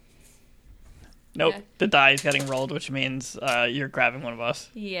 Nope, Okay. the die is getting rolled, which means you're grabbing one of us.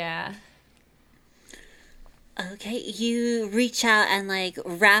 Yeah. Okay, you reach out and like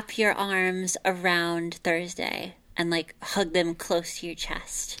wrap your arms around Thursday and like hug them close to your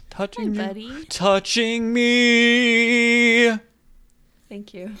chest. Touching Hi, me, buddy. touching me,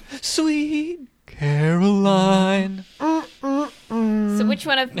 Thank you. sweet Caroline. So which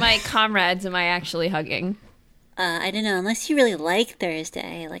one of my comrades am I actually hugging? I don't know, unless you really like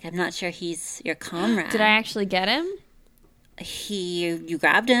Thursday. Like, I'm not sure he's your comrade. Did I actually get him? You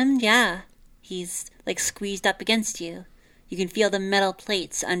grabbed him, yeah. He's like squeezed up against you. You can feel the metal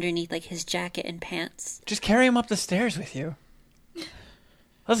plates underneath like his jacket and pants. Just carry him up the stairs with you.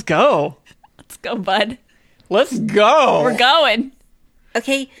 Let's go. Let's go, bud. Let's go. We're going.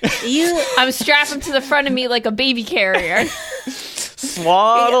 Okay, you I'm strapping to the front of me like a baby carrier.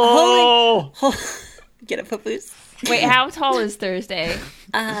 Swaddle. get a papoose. Wait, how tall is Thursday?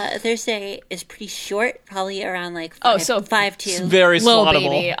 Thursday is pretty short, probably around like Oh, 5, so 5'2". Very Little swaddleable.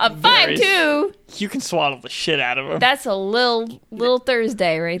 baby. A Very- 5'2". You can swaddle the shit out of him. That's a little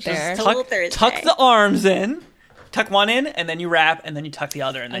Thursday right there. Just Little Thursday. Tuck the arms in. Tuck one in, and then you wrap, and then you tuck the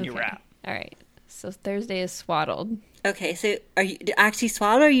other, and then you Okay. wrap. All right. So Thursday is swaddled. Okay, so are you actually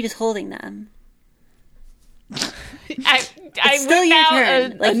swaddled or are you just holding them? I still whip your out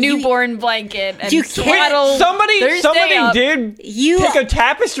turn. a Like, you- newborn blanket and You can't- swaddle Somebody Thursday up. did You pick a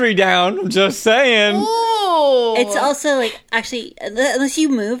tapestry down. I'm just saying. Ooh. It's also like actually unless you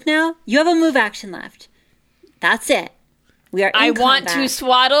move now, you have a move action left. That's it. We are in I want to combat.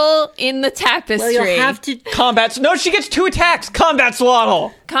 swaddle in the tapestry. Well, you'll have to. Combat. No, she gets 2 attacks. Combat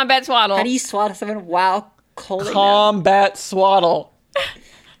swaddle. Combat swaddle. How do you swaddle someone while holding them? Combat swaddle.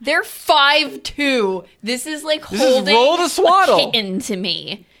 They're 5'2". This is like is holding roll to swaddle. a kitten to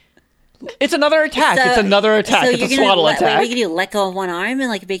me. It's another attack. So- it's another attack. So it's you're a gonna swaddle let, attack. What are you gonna do? Let go of one arm and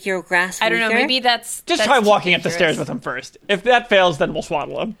like make your grasp I don't know. weaker? Maybe that's Just that's try too walking up the stairs dangerous. with him first. If that fails, then we'll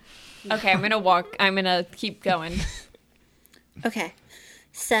swaddle him. Okay, I'm gonna walk. I'm gonna keep going. Okay.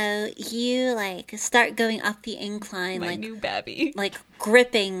 So you like start going up the incline, My like new babby. like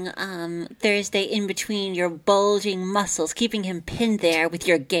gripping Thursday in between your bulging muscles, keeping him pinned there with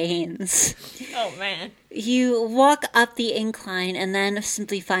your gains. Oh man. You walk up the incline and then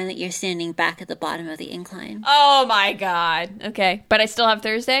simply find that you're standing back at the bottom of the incline. Oh my god. Okay, but I still have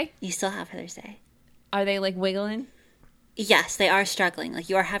Thursday. You still have Thursday. Are they like wiggling? Yes, they are struggling. Like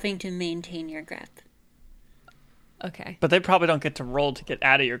you are having to maintain your grip. Okay. But they probably don't get to roll to get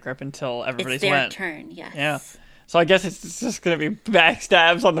out of your grip until everybody's It's their went. turn, yes. Yeah. So I guess it's just going to be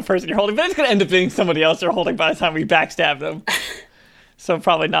backstabs on the person you're holding, but it's going to end up being somebody else you're holding by the time we backstab them. So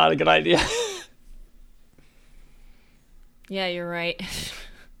probably not a good idea. Yeah, you're right.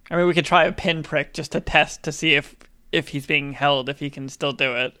 I mean, we could try a pinprick just to test to see if he's being held, if he can still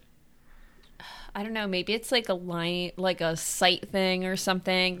do it. I don't know. Maybe it's like a line, like a sight thing or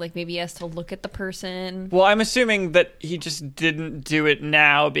something. Like maybe he has to look at the person. Well, I'm assuming that he just didn't do it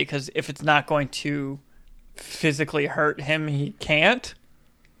now because if it's not going to physically hurt him, he can't.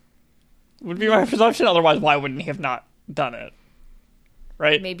 Would be my presumption. Otherwise, why wouldn't he have not done it?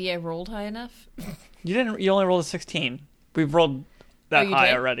 Right? Maybe I rolled high enough. You didn't. You only rolled a 16. We've rolled that Oh, you high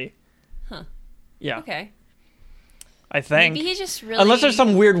did? already. Huh. Yeah. Okay. I think. Maybe he just really Unless there's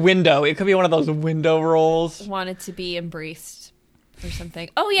some weird window. It could be one of those window rolls. wanted to be embraced or something.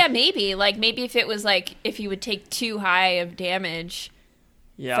 Oh yeah, maybe. Like maybe if it was like if he would take too high of damage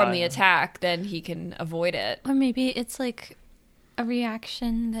Yeah. from the attack, then he can avoid it. Or maybe it's like a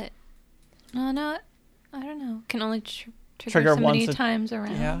reaction that, no, I don't know, can only trigger so many once times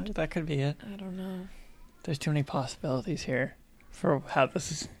around. Yeah, that could be it. I don't know. There's too many possibilities here for how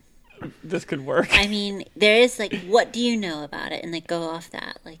this could work. I mean, there is like, what do you know about it, and like go off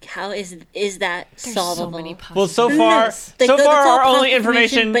that. Like, how is that There's solvable? so many Well, so No, far, like, so that's far, all our only possible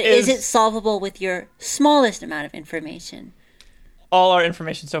information but is it solvable with your smallest amount of information? all our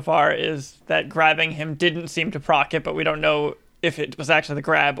information so far is that grabbing him didn't seem to proc it, but we don't know if it was actually the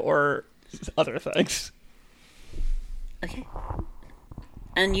grab or other things. Okay.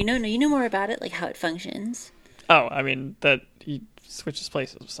 And you know more about it, like how it functions. Oh, I mean that he switches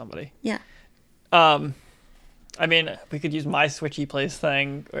places with somebody. Yeah. I mean, we could use my switchy place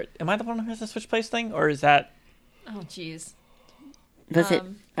thing. Or, am I the one who has the switch place thing, or is that? Oh jeez. Was it?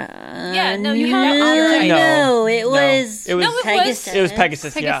 Yeah, no, you have No, it was. It was. No, it was. Pegasus. It was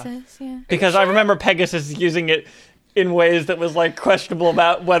Pegasus. Yeah. Pegasus, yeah. Because I remember Pegasus using it in ways that was like questionable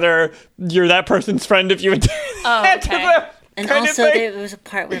about whether you're that person's friend if you would do that to okay. them. And kind of also, thing. there was a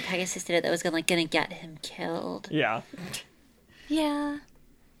part where Pegasus did it that was gonna get him killed. Yeah. Yeah.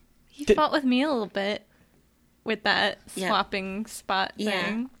 He Did- fought with me a little bit with that Yeah. swapping spot Yeah.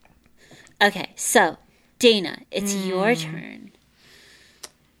 thing. Okay, so Dana, it's your turn.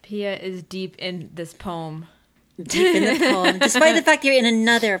 Pia is deep in this poem. Deep in the poem, despite the fact you're in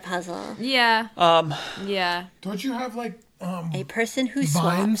another puzzle. Yeah. Um. Yeah. Don't you have like A person who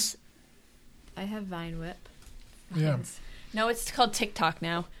vines? swaps. I have Vine Whip. Yeah, No, it's called TikTok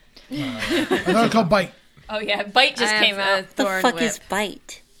now. I thought it called bite. Oh yeah, Bite just came out. What the fuck is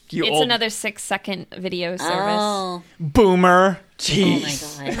Bite? You It's old another 6-second video service. Oh, boomer. oh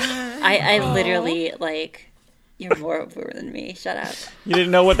Jeez. my god! I literally like. You're more of a boomer than me. Shut up. You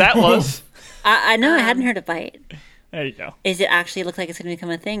didn't know what that was. I know I hadn't heard of Bite. There you go. Is it actually look like it's going to become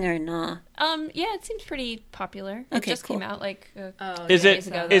a thing or not? Yeah, it seems pretty popular. It Okay, just cool. came out like Is days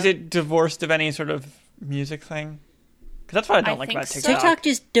it ago, is though. it divorced of any sort of music thing? Because that's what I don't I like think about so. TikTok. TikTok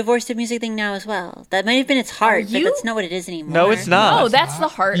just divorced the music thing now as well. That might have been its heart, but you? that's not what it is anymore. No, it's not. Oh, that's the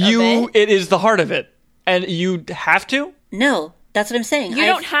heart of you. it. It is the heart of it, and you have to. No, that's what I'm saying. You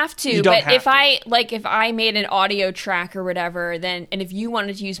don't have to, You don't but have if to. if I made an audio track or whatever, then and if you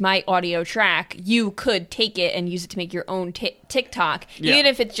wanted to use my audio track, you could take it and use it to make your own TikTok, Yeah. even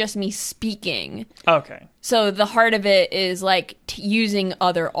if it's just me speaking. Okay. So the heart of it is like using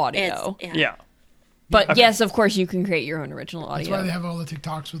other audio. Yeah. But yes, of course, you can create your own original That's why they audio. have all the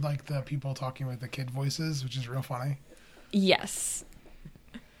TikToks with like the people talking with the kid voices, which is real funny. Yes.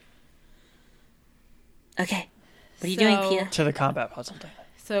 Okay. What are you doing, Pia? To the combat puzzle thing.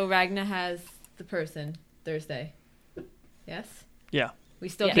 So Ragna has the person Thursday. Yes. Yeah. We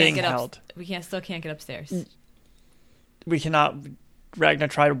still Yes. can't Being get up. held. We still can't get upstairs. We cannot. Ragnar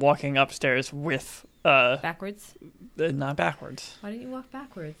tried walking upstairs with Backwards. not backwards. Why didn't you walk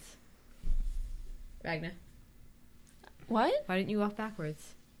backwards? Ragna, What? why didn't you walk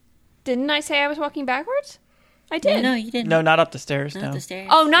backwards? Didn't I say I was walking backwards? I did. No, you didn't. No, not up the stairs. Not No. the stairs.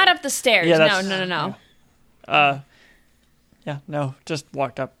 Oh, not up the stairs. Yeah, no, that's- no. Yeah. No. Just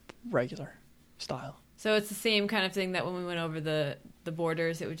walked up regular style. So it's the same kind of thing that when we went over the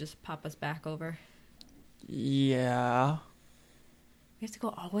borders, it would just pop us back over. Yeah. We have to go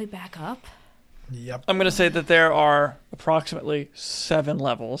all the way back up. Yep. I'm gonna say that there are approximately 7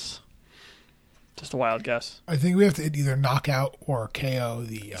 levels. Just a wild guess. I think we have to either knock out or KO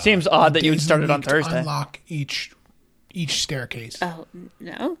the. Seems odd the that you would days of start the it on week to Thursday. Unlock each staircase. Oh,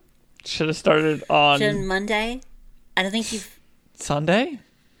 no? Should have started on Should Monday? I don't think you've... Sunday.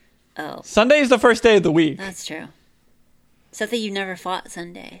 Oh, Sunday is the first day of the week. that's true. Except that you never fought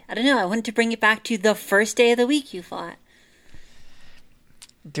Sunday. I don't know. I wanted to bring it back to the first day of the week you fought.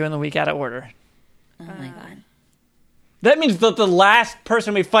 Doing the week out of order. Oh my god. That means that the last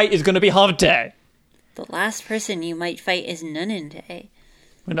person we fight is going to be Hump Day. The last person you might fight is Nunin Day.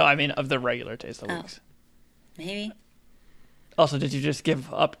 Well, no, I mean of the regular days of the Oh. weeks. Maybe? Also, did you just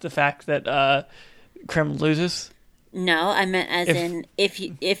give up the fact that Krim loses? No, I meant as in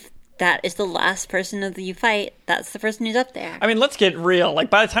if that is the last person of the you fight, that's the person who's up there. I mean, let's get real. Like,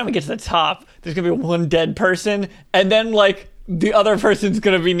 by the time we get to the top, there's going to be one dead person, and then, like, the other person's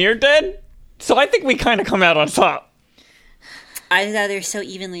going to be near dead. So I think we kind of come out on top. Either they're so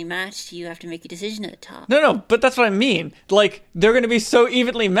evenly matched, you have to make a decision at the top. No, but that's what I mean. Like, they're going to be so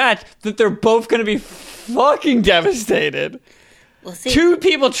evenly matched that they're both going to be fucking devastated. We'll see. Two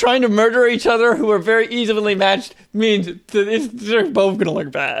people trying to murder each other who are very easily matched means that they're both going to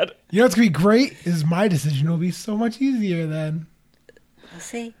look bad. You know what's going to be great is my decision will be so much easier then. We'll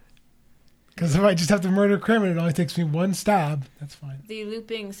see. Because if I just have to murder Krim and it only takes me one stab, that's fine. The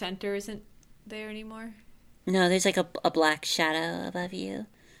looping center isn't there anymore? No, there's like a black shadow above you.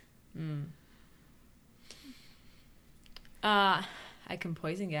 I can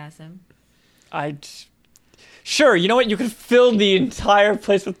poison gas him. Sure, you know what? You could fill the entire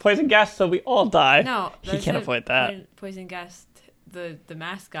place with poison gas so we all die. No, he can't avoid that. Poison gas, the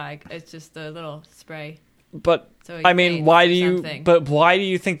mask guy. It's just the little spray. But So he I mean, faints why or do you? something. But why do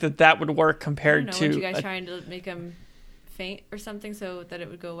you think that would work I compared don't know, to? weren't you guys trying to make him faint or something so that it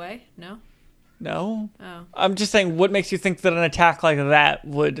would go away? No. No, Oh. I'm just saying. What makes you think that an attack like that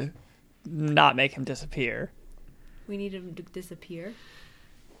would not make him disappear? We need him to disappear.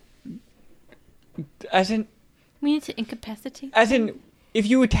 As in, We need to incapacitate. if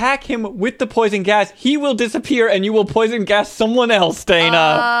you attack him with the poison gas, he will disappear, and you will poison gas someone else,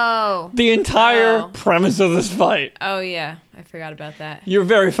 Dana. Oh. The entire Oh. premise of this fight. Oh yeah, I forgot about that. You're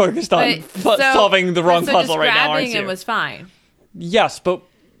very focused on solving the wrong puzzle right now, aren't Grabbing him you? was fine. Yes, but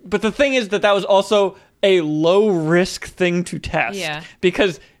the thing is that was also a low risk thing to test. Yeah.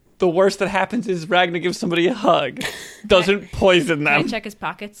 Because the worst that happens is Ragnar gives somebody a hug, doesn't poison Can I them. check his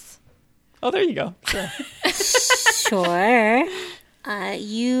pockets? Oh, there you go. Sure. Sure.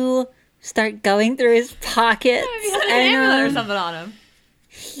 You start going through his pockets. An and, amulet or something on him.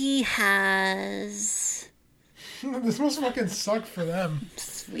 he has. This must fucking suck for them.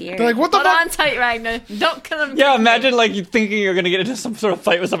 It's weird. They're like, what the Hold fuck? on tight, Ragnar. Don't kill him. Yeah, imagine like you thinking you're gonna get into some sort of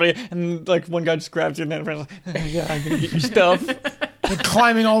fight with somebody, and like one guy just grabs you, and then everyone's like, "Yeah, I'm gonna get your stuff." Like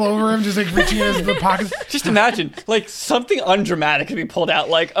climbing all over him, just like reaching into the pockets. Just imagine, like something undramatic could be pulled out,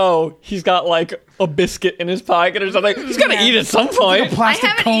 like, "Oh, he's got like a biscuit in his pocket or something. He's gotta eat at some A point." I plastic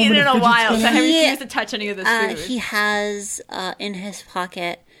haven't comb eaten and in a fidget while, so I spinner. haven't He- refused to touch any of this food. He has in his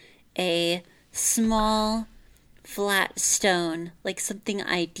pocket a small flat stone, like something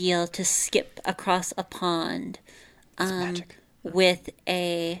ideal to skip across a pond. Magic. With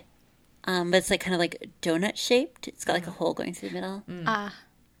a but it's like kind of like donut shaped. It's got like a hole going through the middle.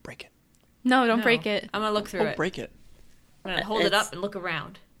 Break it. No, don't No. break it. I'm gonna look through Oh, it. break it. I'm gonna hold it It's- up and look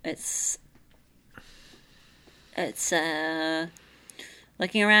around. It's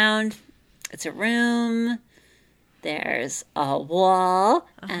looking around. It's a room. There's a wall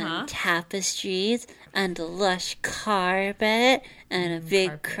and tapestries and a lush carpet and a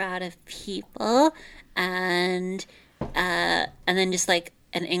big crowd of people and then just like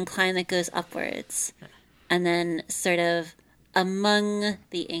an incline that goes upwards. And then sort of among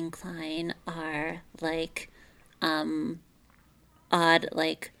the incline are like odd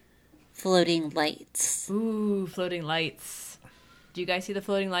like floating lights. Ooh, floating lights. Do you guys see the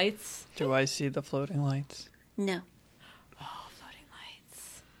floating lights? Do I see the floating lights? No. Oh, floating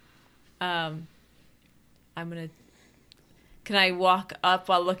lights. I'm gonna. Can I walk up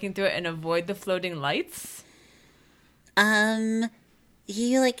while looking through it and avoid the floating lights?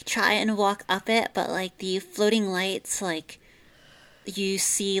 You like try and walk up it, but like the floating lights, like you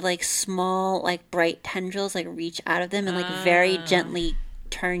see like small, like bright tendrils like reach out of them and like very gently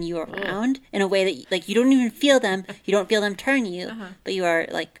turn you around in a way that like you don't even feel them. You don't feel them turn you, but you are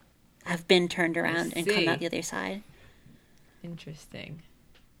like have been turned around and come see. out the other side. Interesting.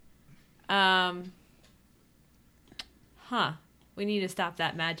 We need to stop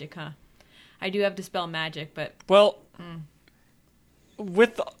that magic, huh? I do have Dispel Magic, but Well,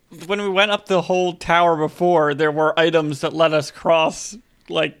 when we went up the whole tower before, there were items that let us cross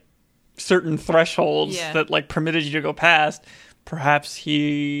like certain thresholds Yeah. that like permitted you to go past. Perhaps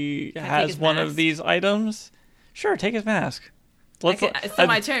he I take has his one mask? of these items. Sure, take his mask. It's still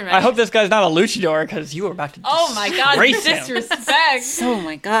my turn, right? I hope this guy's not a luchador because you were about to. oh my god, the disgrace him. disrespect! Oh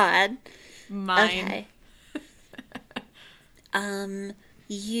my god. Mine. Okay.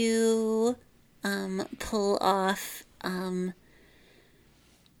 You pull off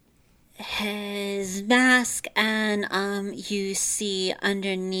his mask and you see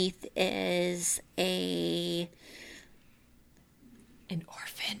underneath is An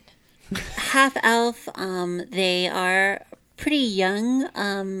orphan. half elf. They are pretty young.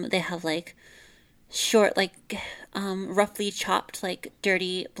 They have like short, like roughly chopped, like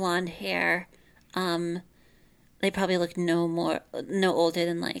dirty blonde hair. They probably look no older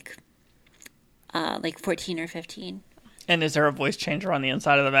than like 14 or 15. And is there a voice changer on the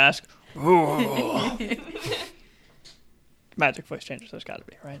inside of the mask? Ooh. Magic voice changer, there's got to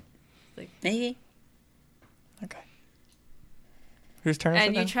be, right? Maybe. Okay. Whose turn is it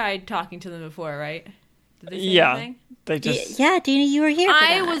And you then? tried talking to them before, right? Did they say Yeah, anything? they just. Yeah, Dina, you were here. For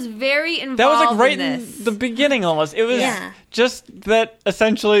I that. was very involved. That was like right in in this. the beginning almost. It was Yeah. just that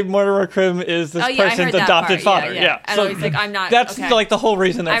essentially Mortimer Krim is this Oh, yeah, I person's heard that adopted part. father. Yeah. And he's like, I'm not. That's okay. like the whole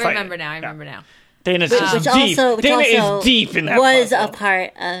reason they're I fighting. remember now. I remember now. Dana's Which just deep. also, which Dana also is deep in that was a puzzle.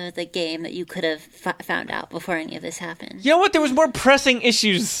 part of the game that you could have found out before any of this happened. You know what? There was more pressing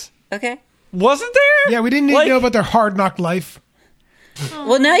issues, Okay. wasn't there? Yeah, we didn't need Like- to know about their hard knock life.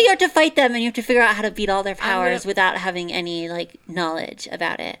 Well, now you have to fight them, and you have to figure out how to beat all their powers gonna- without having any knowledge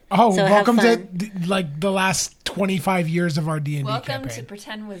about it. Oh, so have welcome to fun. the last 25 years of our D&D Welcome to campaign.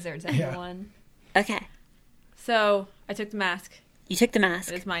 Pretend Wizards, Yeah. everyone. Okay. So I took the mask. You took the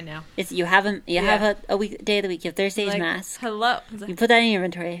mask. It's mine now. It's you have a Yeah. a week day of the week. You have Thursday's Like, mask. hello. It's You like, put that in your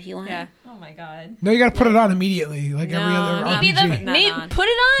inventory if you want. yeah. Oh my god. No, you got to put it on immediately, like every No, other maybe RPG. the- Maybe on. put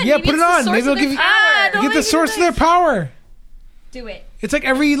it on. Yeah, Maybe put it it's the on. source Maybe of they'll their give you- power. don't Get the make source of me their power. Do it. It's like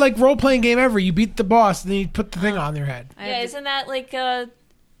every role-playing game ever. You beat the boss, and then you put the thing on their head. I Yeah, have isn't that like a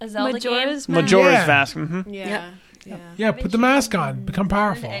Zelda Majora's game? Mask. Majora's Yeah. Mask. Mm-hmm. Yeah. Yep. Yeah. Yeah, put the mask on. Become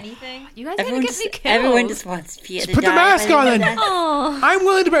powerful. Anything? You guys Everyone gonna just, get me killed. everyone just wants Pia to put the die mask by on end of then. that. Oh, I'm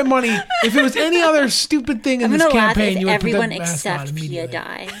willing to bet money. If it was any other stupid thing in I'm this gonna laugh campaign, if you would put everyone the mask on except Pia immediately.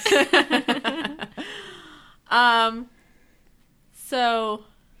 dies. So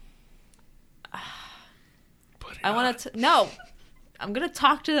Put it I on. want to. No, I'm gonna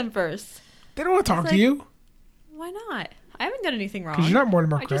talk to them first. They don't want to talk It's to like- you Why not? I haven't done anything wrong. because you're not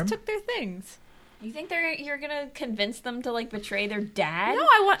Mortimer I Krim. just took their things. You think you're gonna convince them to betray their dad? No,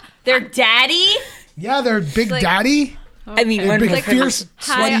 I want Their daddy? Yeah, they're Big like- Daddy. I mean, And one big, like fierce,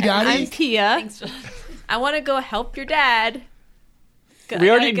 Hi, sweaty daddy. I'm Pia. Thanks. I want to go help your dad. We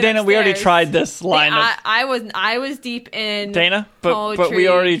already, Dana. We already tried this line of I was deep in Dana, but we poetry.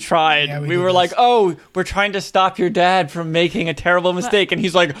 already tried. Yeah, we we did were this. like, oh, we're trying to stop your dad from making a terrible mistake, and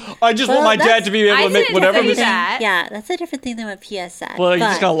he's like, I just want Well, my dad that's- to be able I to make didn't whatever say mistake. that. Yeah, that's a different thing than what Pia said. Well, are you but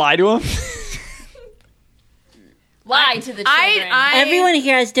just gonna lie to him? Lie to the children. everyone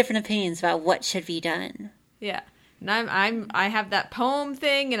here has different opinions about what should be done. Yeah, and I have that poem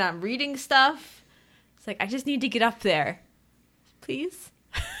thing, and I'm reading stuff. It's like I just need to get up there, please.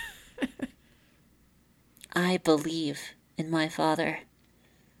 I believe in my father.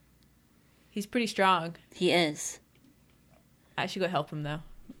 He's pretty strong. He is. I should go help him though.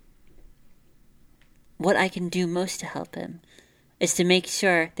 What I can do most to help him is to make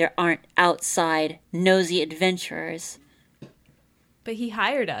sure there aren't outside nosy adventurers, But he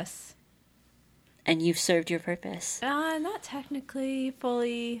hired us. and you've served your purpose. Not technically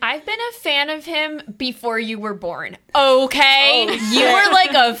fully. I've been a fan of him before you were born. Okay? You were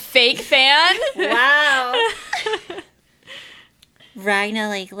like a fake fan? Wow. Ragna,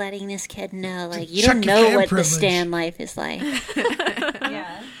 letting this kid know, you Check don't your know fan what privilege. the Stan life is like.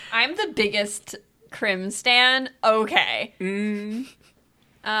 Yeah. I'm the biggest Crim stan. Okay.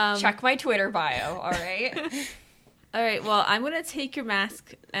 Check my Twitter bio, all right? All right. Well, I'm gonna take your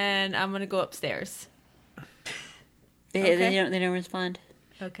mask and I'm gonna go upstairs. They Okay. don't respond.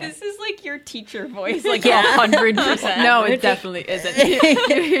 Okay. This is like your teacher voice, like Yeah. 100%. No, it definitely isn't.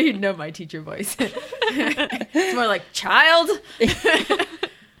 You know my teacher voice. It's more like child.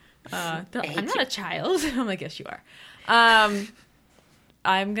 I'm not a child. I'm like, yes, you are.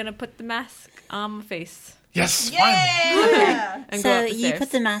 I'm gonna put the mask on my face Yes, finally. and go So up the you stairs.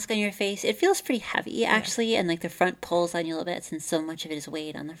 put the mask on your face. It feels pretty heavy, actually, and the front pulls on you a little bit since so much of it is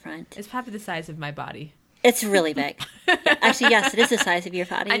weight on the front. It's probably the size of my body. It's really big. Actually, yes, it is the size of your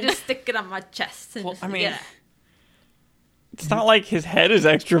body. I just stick it on my chest. And just, I mean- yeah. It's not like his head is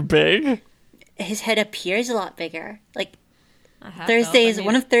extra big. His head appears a lot bigger. I have Thursday's felt- I mean,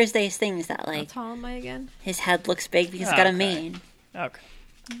 one of Thursday's things that How tall am I again? his head looks big because it's got a Okay. mane. Okay.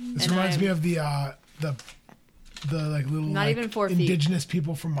 This And reminds I'm- me of the little Not even 4 feet. indigenous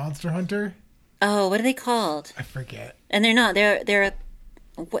people from Monster Hunter. Oh, what are they called? I forget. And they're not. They're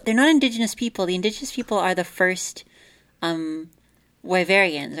not indigenous people. The indigenous people are the first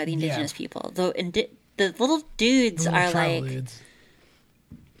Wyverians are the indigenous people. The little dudes The are little like traveloids.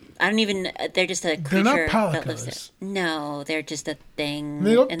 I don't even. They're just a They're not creature that lives palicos. there. No, they're just a thing.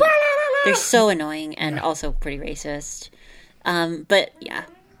 They go, and "Bah, la, la, la." they're so annoying and also pretty racist. But yeah,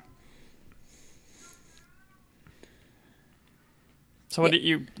 So what?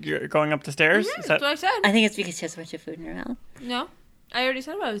 You're going up the stairs? Is That's that, what I said. I think it's because she has a bunch of food in her mouth. No, I already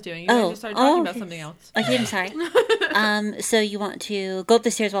said what I was doing. You Oh, guys just started talking about okay. something else. Okay, I'm sorry. So you want to go up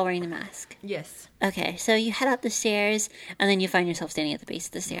the stairs while wearing the mask? Yes. Okay, so you head up the stairs, and then you find yourself standing at the base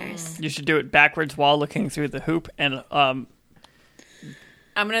of the stairs. you should do it backwards while looking through the hoop and I'm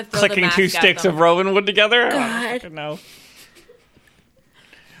gonna throw clicking the mask two at sticks them. of rowan wood together. I God. don't fucking know.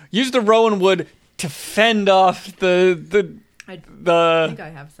 Use the rowan wood to fend off the I the think I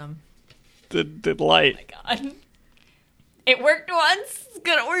have some. the light. God. It worked once. It's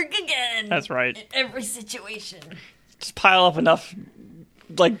gonna work again. That's right. In every situation. Just pile up enough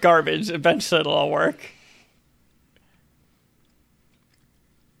like garbage. Eventually, it'll all work.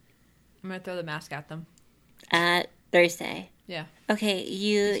 I'm gonna throw the mask at them. At Thursday. Yeah. Okay,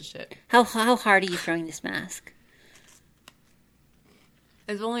 you. Piece of shit. How hard are you throwing this mask?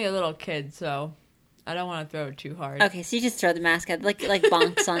 It's only a little kid, so I don't want to throw it too hard. Okay, so you just throw the mask at like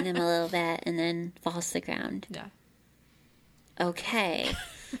bonks on him a little bit and then falls to the ground. Yeah. Okay.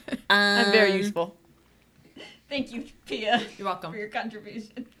 I'm very useful. Thank you, Pia, You're welcome. for your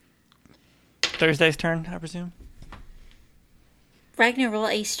contribution. Thursday's turn, I presume. Ragnar, roll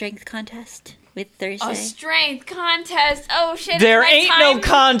a strength contest with Thursday. A strength contest. Oh shit! it's There my ain't time. no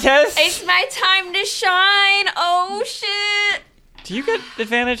contest. It's my time to shine. Oh shit! Do you get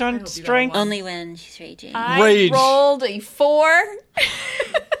advantage on hope you got strength? one. Only when she's raging. I Rage. rolled a 4.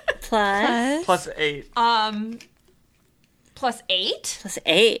 Plus Plus 8. Plus 8. plus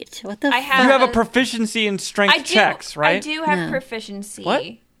 8. What the I fuck? have- You have a proficiency in strength I do. checks, right? I do have No. proficiency. What?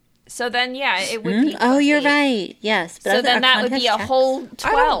 So then, yeah, it would Hmm? be. Oh, plus you're 8. right. Yes. But So other- then our that would be contest a checks- whole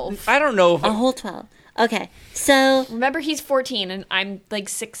 12. I don't know if a whole 12. Okay. So Remember, he's 14, and I'm like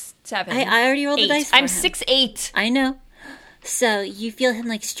 6, 7. I already rolled the 8. dice for I'm him. 6, 8. I know. So you feel him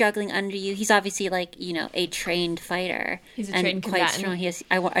like struggling under you. He's obviously like, you know, a trained fighter. He's a and trained quite combatant. strong. He has,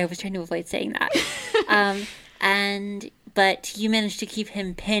 I was trying to avoid saying that. But you managed to keep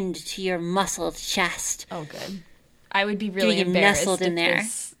him pinned to your muscled chest. Oh, good. I would be really Getting embarrassed nestled if in there.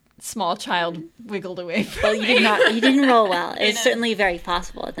 this small child wiggled away from Well, you did not. You didn't roll well. It's know. certainly very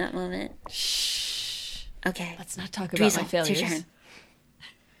possible at that moment. Shh. Okay. Let's not talk about Driesel, my it's your failures. turn.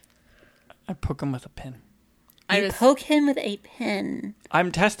 I poke him with a pin. You poke him with a pin.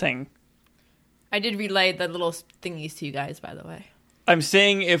 I'm testing. I did relay the little thingies to you guys, by the way. I'm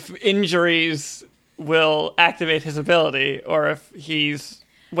seeing if injuries will activate his ability, or if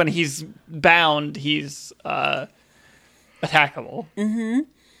when he's bound, he's attackable.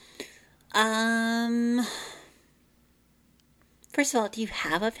 First of all, do you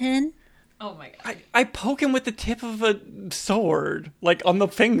have a pin? Oh my god. I poke him with the tip of a sword, like on the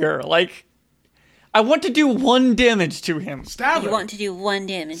finger. Like, I want to do 1 damage to him. Stab You him. want to do 1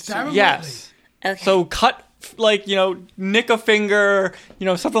 damage. to Stab him. him. Yes. Okay. So cut, like, nick a finger,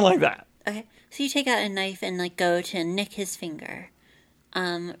 something like that. Okay. So you take out a knife and like go to nick his finger.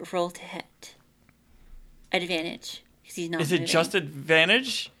 Roll to hit. At advantage. Because he's not Is it moving. just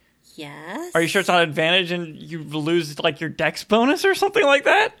advantage? Yes. Are you sure it's not advantage and you lose, like, your dex bonus or something like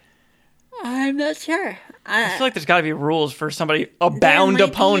that? I'm not sure. I feel like there's got to be rules for somebody, a There bound might be,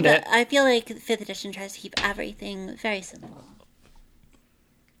 opponent. but I feel like 5th edition tries to keep everything very simple.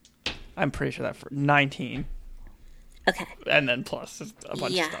 I'm pretty sure that for 19. Okay. And then plus a bunch of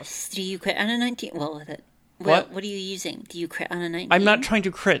Yes. stuff. Do you crit on a 19? Well, with it. What? What are you using? Do you crit on a 19? I'm not trying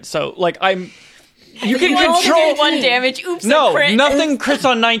to crit, so, like, you can Only control... did 1 damage. Oops. No, I crit. nothing crits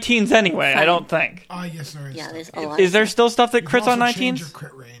on 19s anyway, I don't think. Ah, yes, there is. Yeah, stuff. there's a lot. Is there still stuff that You crits can on also change your 19s?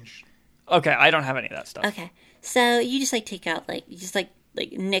 crit range. Okay, I don't have any of that stuff. Okay. So you just like take out like you just like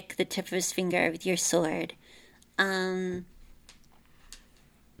nick the tip of his finger with your sword. And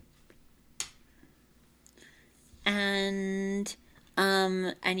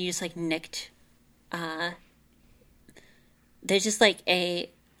you just like nicked there's just like a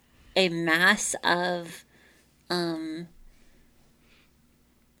mass of what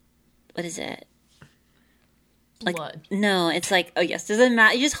is it? Like, Blood. no, it's like, oh yes, there's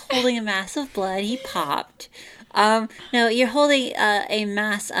you're just holding a mass of blood. He popped. No, you're holding a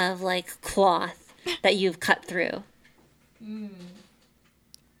mass of like cloth that you've cut through.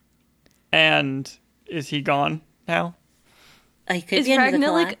 And is he gone now? It could Is be under the Ragnar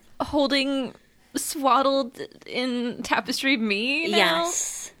cloth. like holding swaddled in tapestry me now?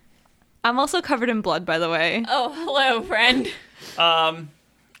 Yes. I'm also covered in blood, by the way. Oh, hello, friend.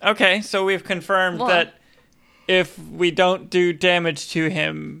 Okay, so we've confirmed What? that if we don't do damage to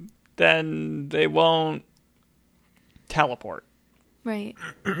him, then they won't teleport. Right.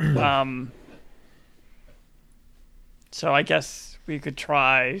 So I guess we could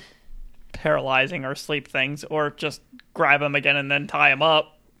try paralyzing or sleep things, or just grab him again and then tie him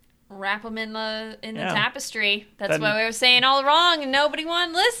up. Wrap him in the Yeah. tapestry. That's Then- what we were saying all wrong, and nobody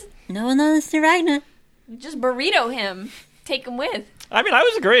wanted to listen. No one knows to Ragnar. Just burrito him. Take him with. I mean, I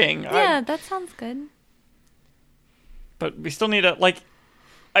was agreeing. Yeah, that sounds good. But we still need to, like,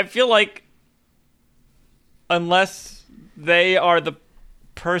 I feel like unless they are the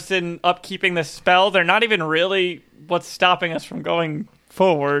person upkeeping the spell, they're not even really what's stopping us from going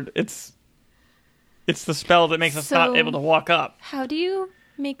forward. It's It's the spell that makes us not So- able to walk up. How do you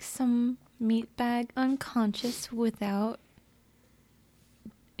make some meatbag unconscious without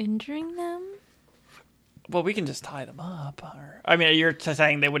injuring them? Well, we can just tie them up. Or, I mean, you're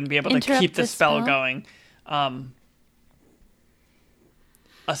saying they wouldn't be able to Interrupt keep the the spell spell? going.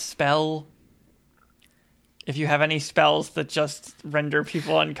 A spell. If you have any spells that just render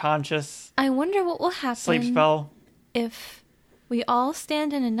people unconscious, I wonder what will happen sleep spell. if we all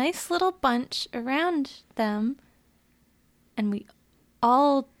stand in a nice little bunch around them and we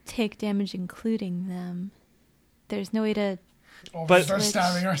all take damage, including them. There's no way to... Or But- we start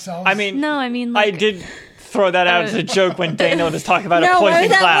stabbing ourselves. I mean, No, I mean, I like... did throw that out as a joke when Dana was talking about a No, why poison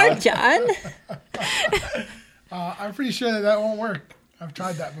would cloud. that work, John? I'm pretty sure that won't work. I've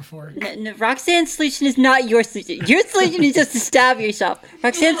tried that before. No, Roxanne's solution is not your solution. Your solution is just to stab yourself.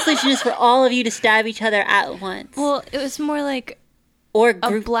 Roxanne's solution is for all of you to stab each other at once. Well, it was more like Or a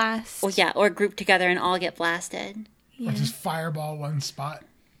group blast. or group together and all get blasted. Or just fireball one spot.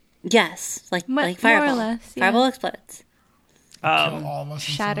 Yes. Like More or fireball. less, yeah. Fireball explodes. Kill all of us.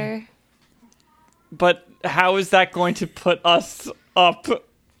 in Shatter. But how is that going to put us up?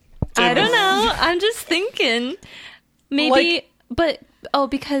 I don't know. I'm just thinking. Maybe,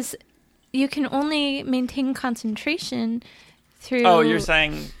 because you can only maintain concentration through... Oh, you're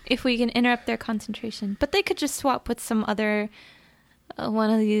saying... If we can interrupt their concentration. But they could just swap with some other... one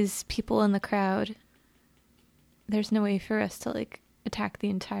of these people in the crowd. There's no way for us to, like, attack the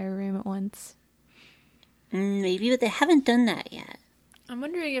entire room at once. Maybe, but they haven't done that yet. I'm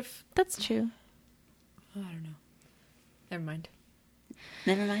wondering if That's true. I don't know. Never mind.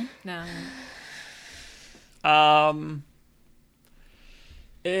 Never mind. No.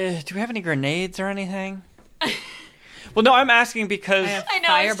 Do we have any grenades or anything? Well, no, I'm asking because, I know.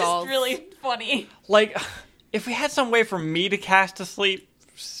 Fireballs. It's just really funny. like, if we had some way for me to cast asleep,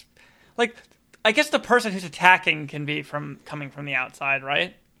 like, I guess the person who's attacking can be coming from the outside,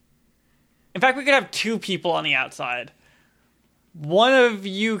 right? In fact, we could have two people on the outside. One of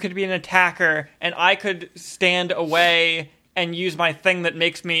you could be an attacker, and I could stand away and use my thing that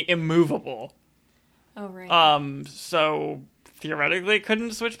makes me immovable. Oh, right. So theoretically,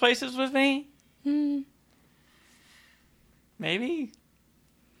 couldn't switch places with me? Maybe?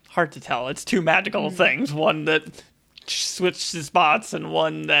 Hard to tell. It's two magical things. One that switches spots and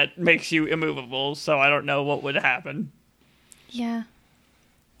one that makes you immovable, so I don't know what would happen. Yeah.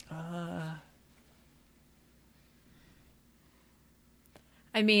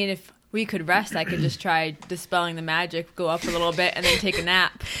 I mean, if we could rest, I could just try dispelling the magic, go up a little bit, and then take a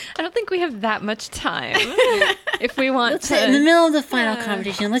nap. I don't think we have that much time. If we want Let's in the to... middle of the final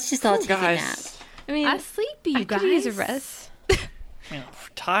competition. Let's just all take a nap. Guys, I mean, I'm sleepy, you I guys. could use a rest. you know,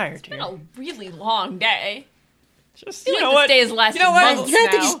 we're tired here. A really long day. Just, I you feel know like what? this day has lasted You know what? months You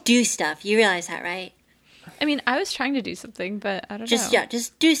have to now. just do stuff. You realize that, right? I mean, I was trying to do something, but I don't Just know.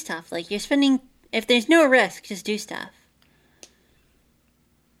 just do stuff. Like you're spending. If there's no risk, just do stuff.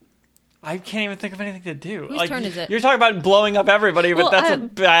 I can't even think of anything to do. Whose turn is it? You're talking about blowing up everybody, but Well, that's a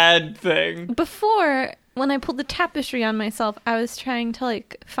bad thing. Before, when I pulled the tapestry on myself, I was trying to,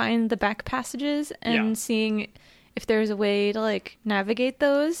 like, find the back passages and Yeah. seeing if there's a way to, like, navigate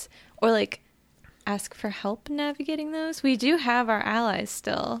those or, like, ask for help navigating those. We do have our allies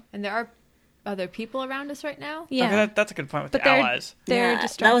still. And there are other people around us right now? Yeah. Okay, that's a good point with But the allies. They're Yeah,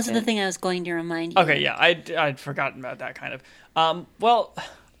 distracted. that was the thing I was going to remind you. Okay, yeah, I'd forgotten about that kind of. Well,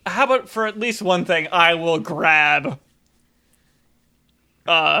 how about for at least one thing, I will grab.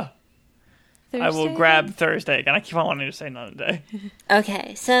 I will Thursday? grab Thursday again. I keep on wanting to say another day.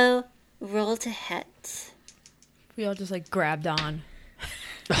 Okay, so roll to hit. We all just, like, grabbed on.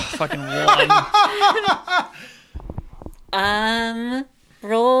 Fucking one.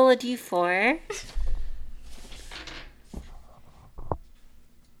 Roll a d4.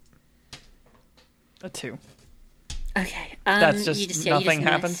 A 2. Okay. That's just you nothing miss.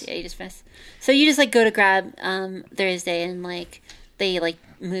 happens? Yeah, you just miss. So you just like go to grab Thursday and like they like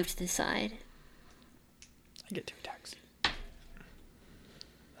move to the side. I get 2 attacks.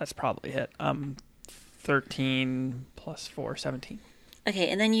 That's probably hit. 13 plus 4, 17. Okay,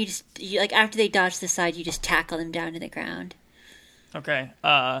 and then you like after they dodge to the side, you just tackle them down to the ground. Okay.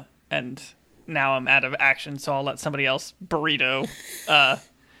 And now I'm out of action, so I'll let somebody else burrito.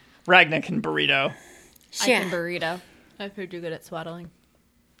 Ragnar can burrito. Sure. I can burrito. I've heard you're good at swaddling.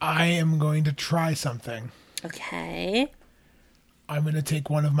 I am going to try something. Okay. I'm going to take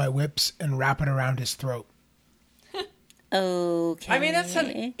one of my whips and wrap it around his throat. Okay. I mean, that's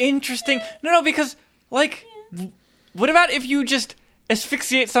an interesting... No, because, like, what about if you just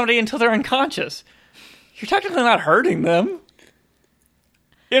asphyxiate somebody until they're unconscious? You're technically not hurting them.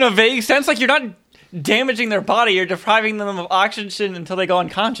 In a vague sense, like, you're not damaging their body. You're depriving them of oxygen until they go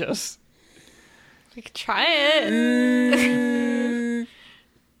unconscious. We could try it.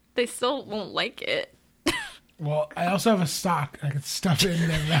 They still won't like it. Well, I also have a sock. I could stuff it in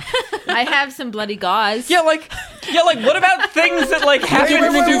their mouth. I have some bloody gauze. Yeah, like what about things that like happen Give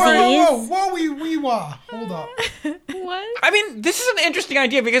them a to disease. Whoa, hold up. What? I mean, this is an interesting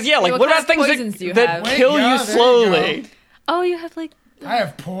idea because what what about kind of things poisons do you that have? kill Wait, yeah, you there you slowly? go. Oh, you have like. I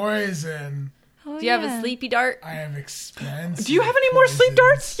have poison. Oh, Do you have a sleepy dart? I have expensive. Do you have any more sleep poison.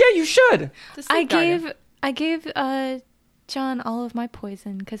 darts? Yeah, you should. The sleep I gave John all of my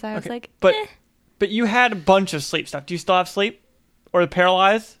poison because I was like, but eh. but you had a bunch of sleep stuff. Do you still have sleep or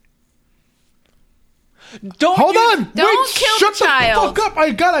paralyze? Don't Hold use- on! Don't Wait, kill shut the child. the fuck up! I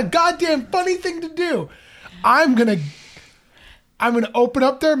got a goddamn funny thing to do. I'm gonna open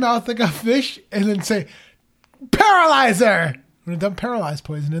up their mouth like a fish and then say, "Paralyzer!" I'm gonna dump paralyzed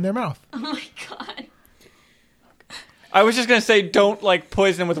poison in their mouth. Oh my god. I was just gonna say don't like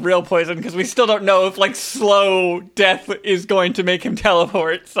poison him with real poison because we still don't know if like slow death is going to make him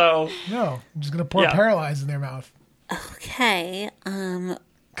teleport. So No, I'm just gonna pour Yeah. paralyze in their mouth Okay.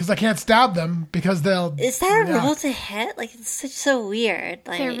 because I can't stab them because they'll. Is that a react. roll to hit? Like, it's so weird.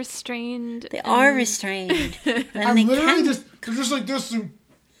 Like, they're restrained. they are restrained. And I'm they literally can... they're just like this. And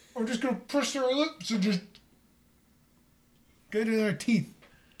I'm just gonna push their lips and just get in their teeth.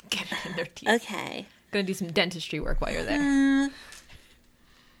 Get it in their teeth. Okay. Gonna do some dentistry work while you're there.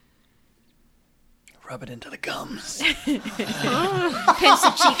 rub it into the gums. Pinch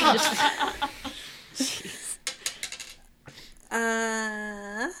the cheek and just...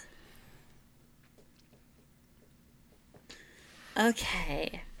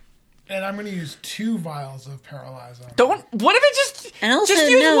 Okay. And I'm gonna use 2 vials of paralyze on. Don't. What if it just? And also, just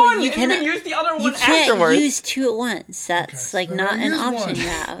use no, one you and then cannot- use the other You one can't afterwards. use 2 at once. That's Okay, like so not I'll an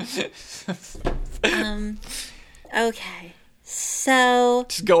use option now. Okay. So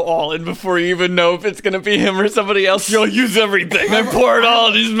Just go all in before you even know if it's gonna be him or somebody else. You'll use everything. I pour it all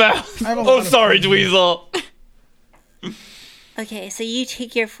in his mouth. I have a Oh, lot of sorry, poison. Dweezil. okay, so you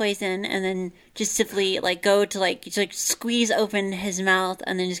take your poison and then just simply like go to like just, like squeeze open his mouth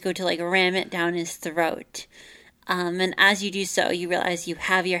and then just go to like ram it down his throat. And as you do so, you realize you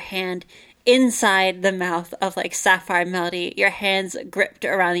have your hand inside the mouth of like Sapphire Melody, your hands gripped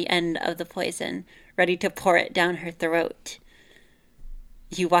around the end of the poison, ready to pour it down her throat.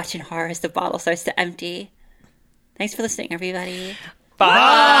 You watch in horror as the bottle starts to empty. Thanks for listening, everybody.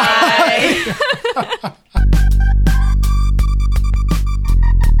 Bye.